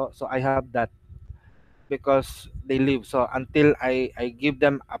punso. So I have that because they live. So until I give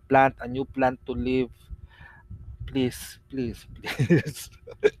them a plant, a new plant to live, please, please, please.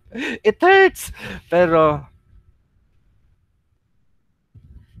 It hurts. Pero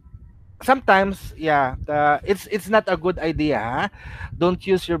sometimes, yeah, it's not a good idea, huh? Don't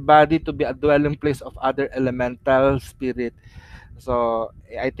use your body to be a dwelling place of other elemental spirit. So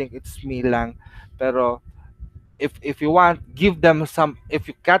I think it's me lang. Pero if you want, give them some. If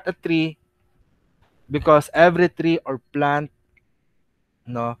you cut a tree, because every tree or plant,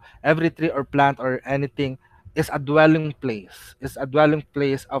 no, every tree or plant or anything is a dwelling place. Is a dwelling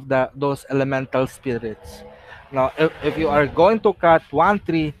place of those elemental spirits. Now, if you are going to cut one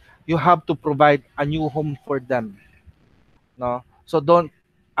tree, you have to provide a new home for them. No, so don't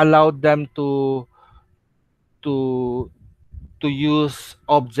allow them to to use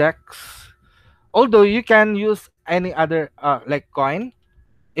objects. Although you can use any other like coin,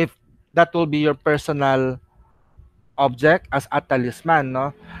 if that will be your personal object as a talisman,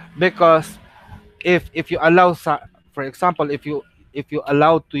 no? Because if you allow for example, if you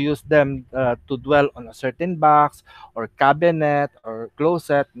allow to use them to dwell on a certain box or cabinet or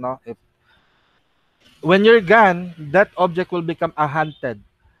closet, no, if when you're gone, that object will become a haunted,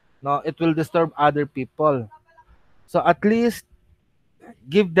 no, it will disturb other people. So at least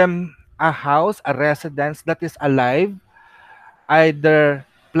give them a house, a residence that is alive, either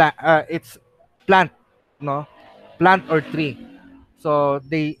it's plant, no, plant or tree. So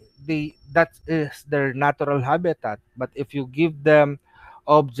they that is their natural habitat. But if you give them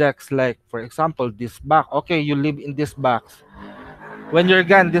objects like, for example, this box, okay, you live in this box, when you're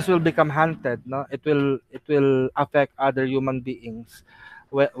gone, this will become haunted, no, it will affect other human beings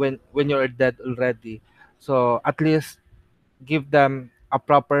when you're dead already. So at least give them a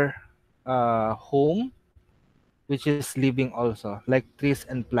proper home, which is living also, like trees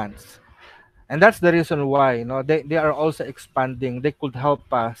and plants. And that's the reason why, they are also expanding. They could help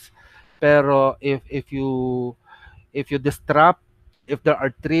us. Pero if you disrupt, if there are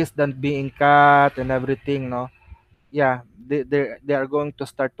trees that being cut and everything, no, yeah, they are going to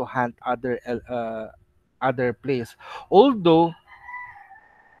start to hunt other place. Although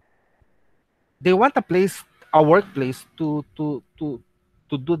they want a workplace to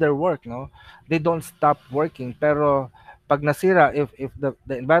do their work, no, they don't stop working. Pero pag nasira, if the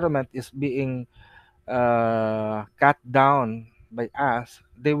environment is being cut down by us,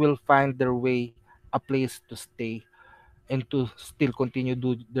 they will find their way a place to stay and to still continue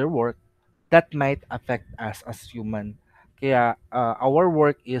do their work. That might affect us as human. Kaya our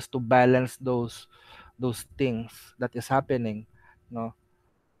work is to balance those things that is happening, no.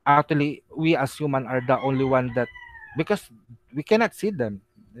 Actually, we as human are the only one that, because we cannot see them.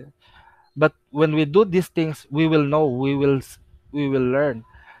 But when we do these things, we will know, we will learn.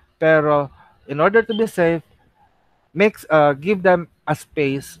 Pero in order to be safe, give them a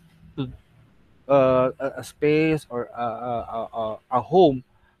space to a space or a home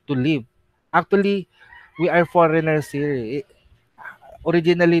to live. Actually, we are foreigners here.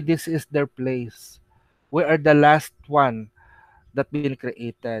 Originally, this is their place. We are the last one that been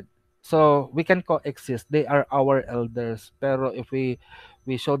created. So we can coexist. They are our elders. Pero if we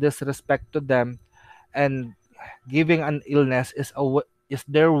show this respect to them, and giving an illness is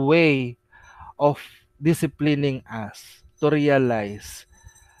their way of disciplining us to realize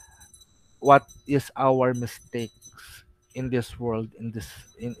what is our mistakes in this world, in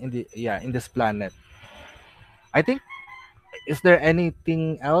this planet. I think, is there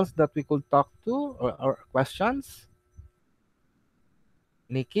anything else that we could talk to, or questions?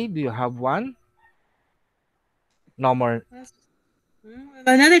 Nikki, do you have one? No more. That's-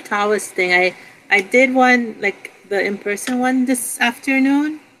 Another Taoist thing. I did one like the in person one this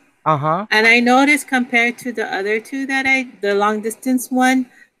afternoon, Uh-huh. and I noticed compared to the other two that the long distance one,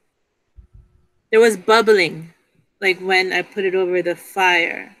 there was bubbling, like when I put it over the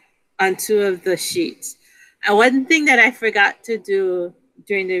fire on two of the sheets. And one thing that I forgot to do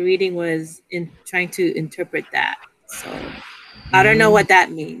during the reading was in trying to interpret that. So I don't know Mm, what that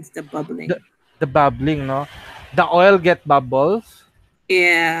means, the the bubbling. the bubbling, no? The oil get bubbles.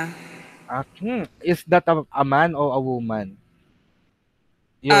 Yeah. Is that a man or a woman?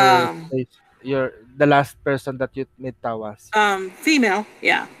 Your Um, your the last person that you meet was. Female.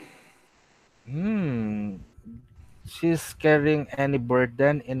 Yeah. Hmm. She's carrying any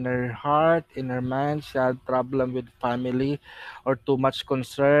burden in her heart, in her mind. She had problem with family or too much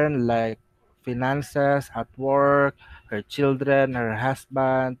concern like finances at work, her children, her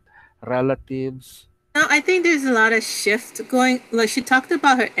husband, relatives. No, I think there's a lot of shift going. Like she talked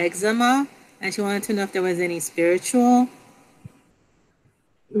about her eczema, and she wanted to know if there was any spiritual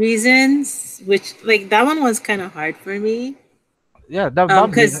reasons. Which like that one was kind of hard for me. Yeah,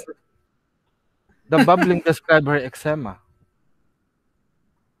 Because the bubbling describe her eczema.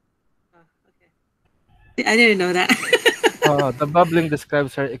 I didn't know that. The bubbling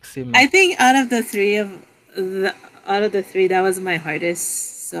describes her eczema. I think the out of the three, that was my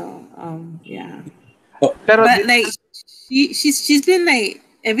hardest. So yeah, Oh, Pero but like she's been like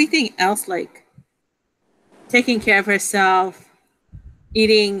everything else, like taking care of herself,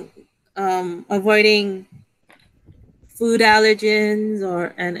 eating, avoiding food allergens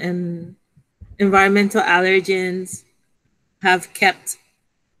or and environmental allergens have kept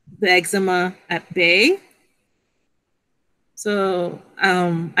the eczema at bay. So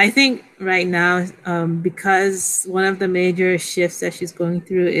I think right now, because one of the major shifts that she's going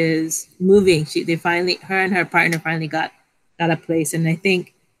through is moving. They finally, her and her partner finally got a place, and I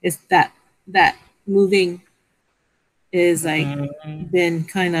think it's that moving is like mm, been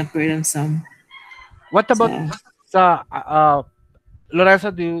kind of burdensome. what about So sa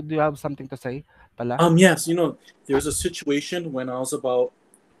Lorenzo, do you have something to say pala? yes, there was a situation when I was about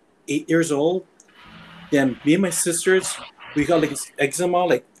 8 years old. Then me and my sisters, we got like eczema,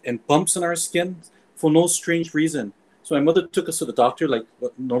 like and bumps on our skin for no strange reason. So my mother took us to the doctor, like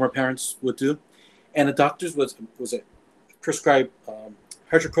what normal parents would do, and the doctors was a prescribed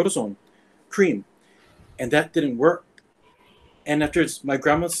hydrocortisone cream, and that didn't work. And afterwards, my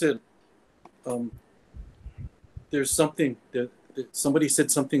grandma said, um, "There's something that somebody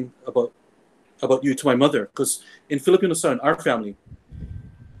said something about you to my mother, because in Filipino side, in our family,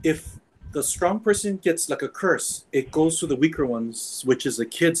 if the strong person gets like a curse, it goes to the weaker ones, which is the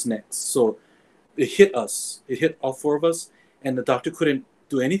kids next. So it hit us. It hit all four of us, and the doctor couldn't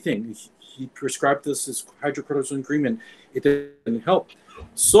do anything. He prescribed us this hydrocortisone cream, and it didn't help.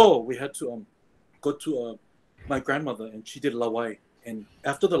 So we had to go to my grandmother, and she did lawai. And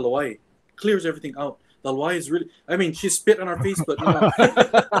after the lawai, clears everything out. The lawai is really. I mean, she spit on our face, but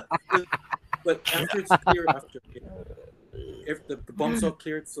but after it's clear, after if the bumps all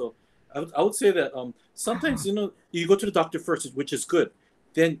cleared. So I would say that sometimes you go to the doctor first, which is good.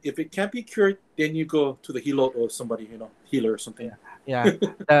 Then if it can't be cured, then you go to the healer or somebody healer or something. Yeah.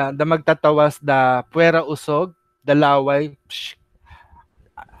 Yeah. The magtatawas, the puwera usog, the laway. Psh,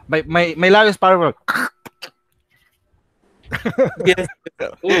 may laway is powerful. Yes.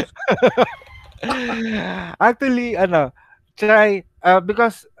 Oh, Actually, try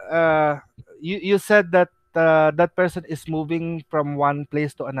because you said that that person is moving from one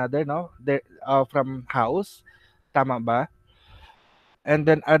place to another, no? There from house, tama ba? And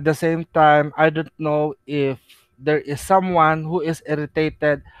then at the same time, I don't know if there is someone who is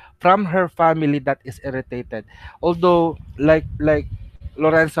irritated from her family that is irritated. Although, like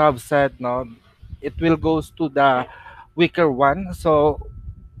Lorenzo have said, no, it will goes to the weaker one. So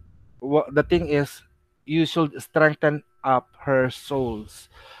the thing is, you should strengthen up her souls,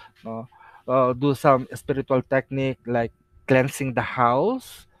 no? Do some spiritual technique like cleansing the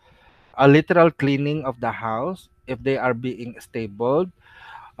house, a literal cleaning of the house if they are being stable.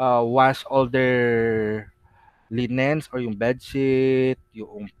 Wash all their linens or yung bedsheet,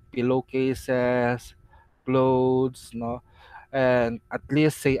 yung pillowcases, clothes, no? And at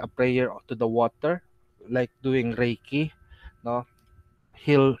least say a prayer to the water, like doing Reiki, no?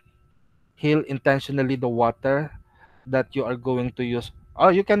 Heal heal intentionally the water that you are going to use. Oh,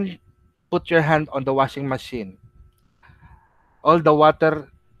 you can put your hand on the washing machine. All the water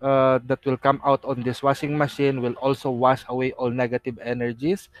that will come out on this washing machine will also wash away all negative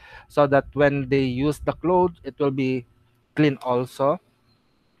energies so that when they use the clothes, it will be clean also.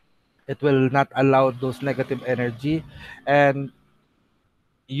 It will not allow those negative energy, and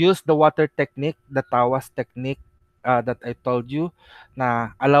use the water technique, the tawas technique that I told you,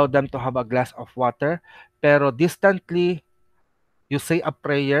 na allow them to have a glass of water, pero distantly you say a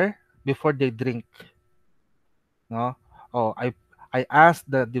prayer before they drink, no? Oh, I ask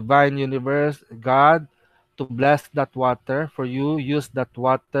the divine universe, God, to bless that water for you. Use that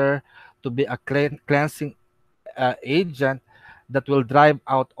water to be a cleansing agent that will drive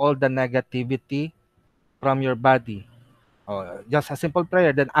out all the negativity from your body. Oh, just a simple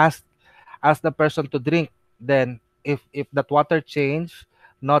prayer. Then ask the person to drink. Then if that water change,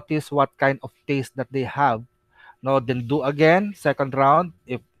 notice what kind of taste that they have. No, then do again, second round.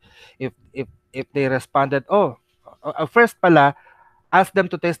 If they responded, oh, first pala, ask them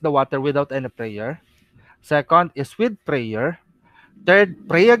to taste the water without any prayer. Second is with prayer. Third,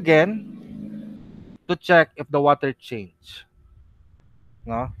 pray again to check if the water change.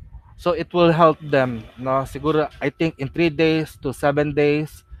 No? So it will help them. No? Siguro, I think in 3 days to 7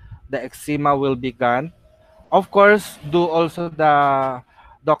 days, the eczema will be gone. Of course, do also the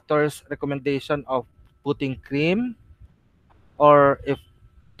doctor's recommendation of putting cream, or if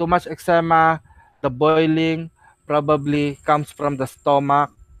too much eczema, the boiling probably comes from the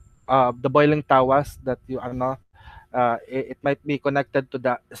stomach, the boiling tawas that you ano, it might be connected to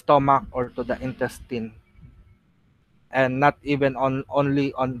the stomach or to the intestine, and not even on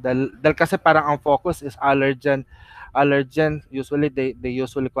only on the dahil kasi parang ang focus is allergen usually they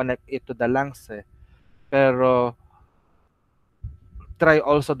usually connect it to the lungs eh. Pero try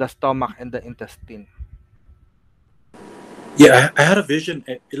also the stomach and the intestine. Yeah, I had a vision.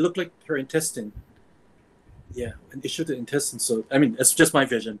 It looked like her intestine. Yeah, an issue with the intestine. So I mean, it's just my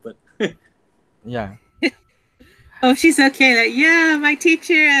vision, but Yeah. Oh, she's okay. Like, yeah, my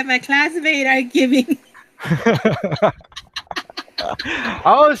teacher and my classmate are giving.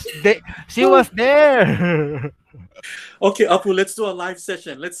 Oh, she was there. okay, Apu, let's do a live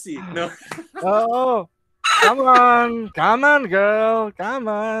session. Let's see. No, Oh, come on, girl, come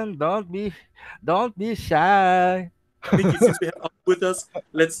on. Don't be shy. Vicky, since we have Apu with us,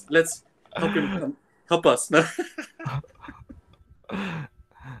 let's help him help us. No?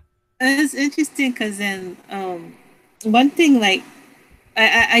 It's interesting because then one thing like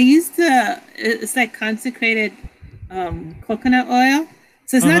I used it's like consecrated coconut oil.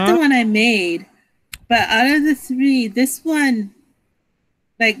 So it's not the one I made, but out of the three, this one,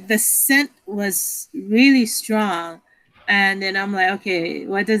 like the scent was really strong. And then I'm like, okay,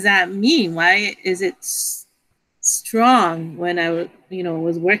 what does that mean? Why is it strong when I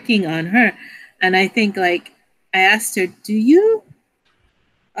was working on her? And I think like I asked her, do you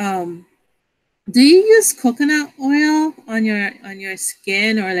use coconut oil on your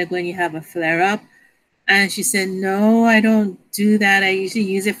skin or like when you have a flare up? And she said, no, I don't do that. I usually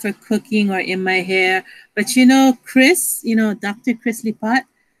use it for cooking or in my hair. But Chris, Dr. Chris Lipat,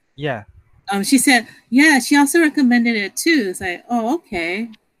 Yeah. she said, yeah, she also recommended it too. It's like, oh, okay.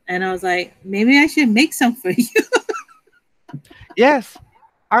 And I was like, maybe I should make some for you. Yes.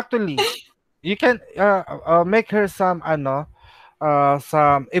 Actually, you can make her some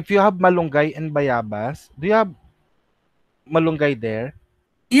some, if you have malunggay and bayabas. Do you have malunggay there?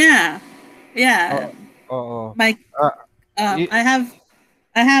 Yeah. Yeah. Oh. My Uh, you, I have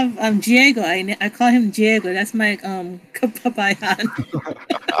Diego. I call him Diego. That's my kababayan.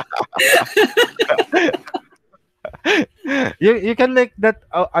 you can make that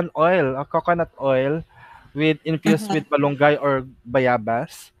an oil, a coconut oil with infused with malunggay or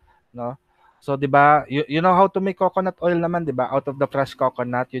bayabas, no? So 'di ba, you know how to make coconut oil naman, 'di ba? Out of the fresh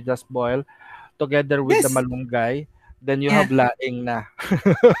coconut, you just boil together with the Yes. malunggay, then you Yeah. have laing na.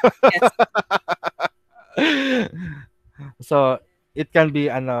 Yes. So it can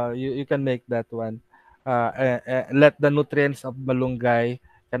be you can make that one. Let the nutrients of malunggay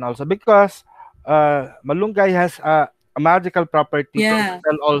can also, because malunggay has a magical property to Yeah.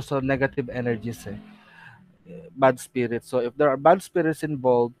 expel also negative energies, bad spirits. So if there are bad spirits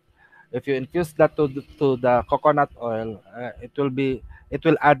involved, if you infuse that to the coconut oil, it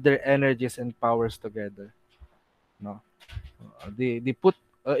will add their energies and powers together. No, they put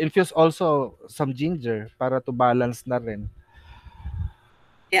infuse also some ginger para to balance na rin.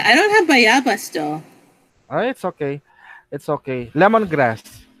 Yeah. I don't have bayabas though. It's okay. It's okay. Lemongrass.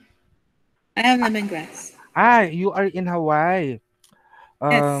 I have lemongrass. You are in Hawaii.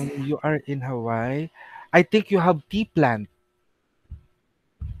 Yes. You are in Hawaii. I think you have tea plant.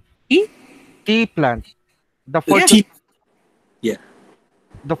 Tea? Tea plant. The Yeah. fortune yeah.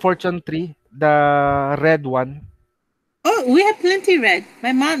 the fortune tree, the red one. Oh, we have plenty red.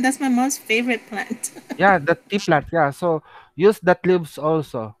 That's my mom's favorite plant. Yeah, the tea plant. Yeah. So use that leaves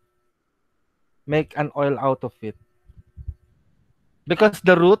also. make an oil out of it. Because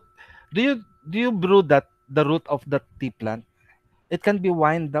the root, do you brew that the root of the tea plant? It can be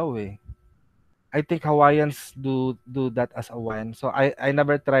wine daw eh. I think Hawaiians do that as a wine. So I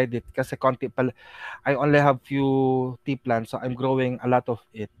never tried it kasi konti pala. I only have few tea plants, so I'm growing a lot of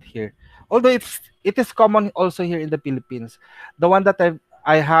it here. Although it is common also here in the Philippines. The one that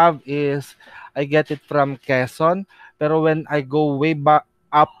I have is I get it from Quezon, pero when I go way back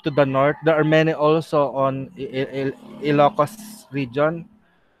up to the north, there are many also on Ilocos region,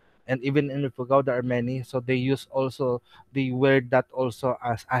 and even in Ifugao there are many. So they wear that also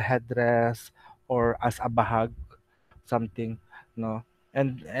as a headdress or as a bahag, something, no.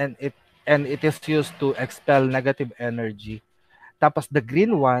 And it is used to expel negative energy. Tapos the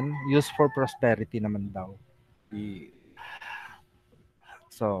green one used for prosperity naman daw. I-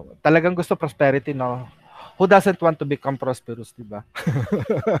 So, talagang gusto prosperity, no? Who doesn't want to become prosperous, di ba?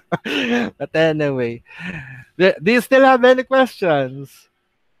 But anyway, do you still have any questions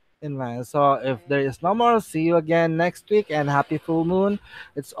in mind? So, if there is no more, see you again next week and happy full moon.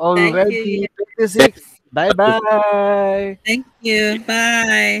 It's Thank you. already 26. Bye bye. Thank you.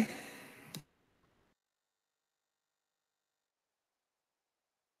 Bye.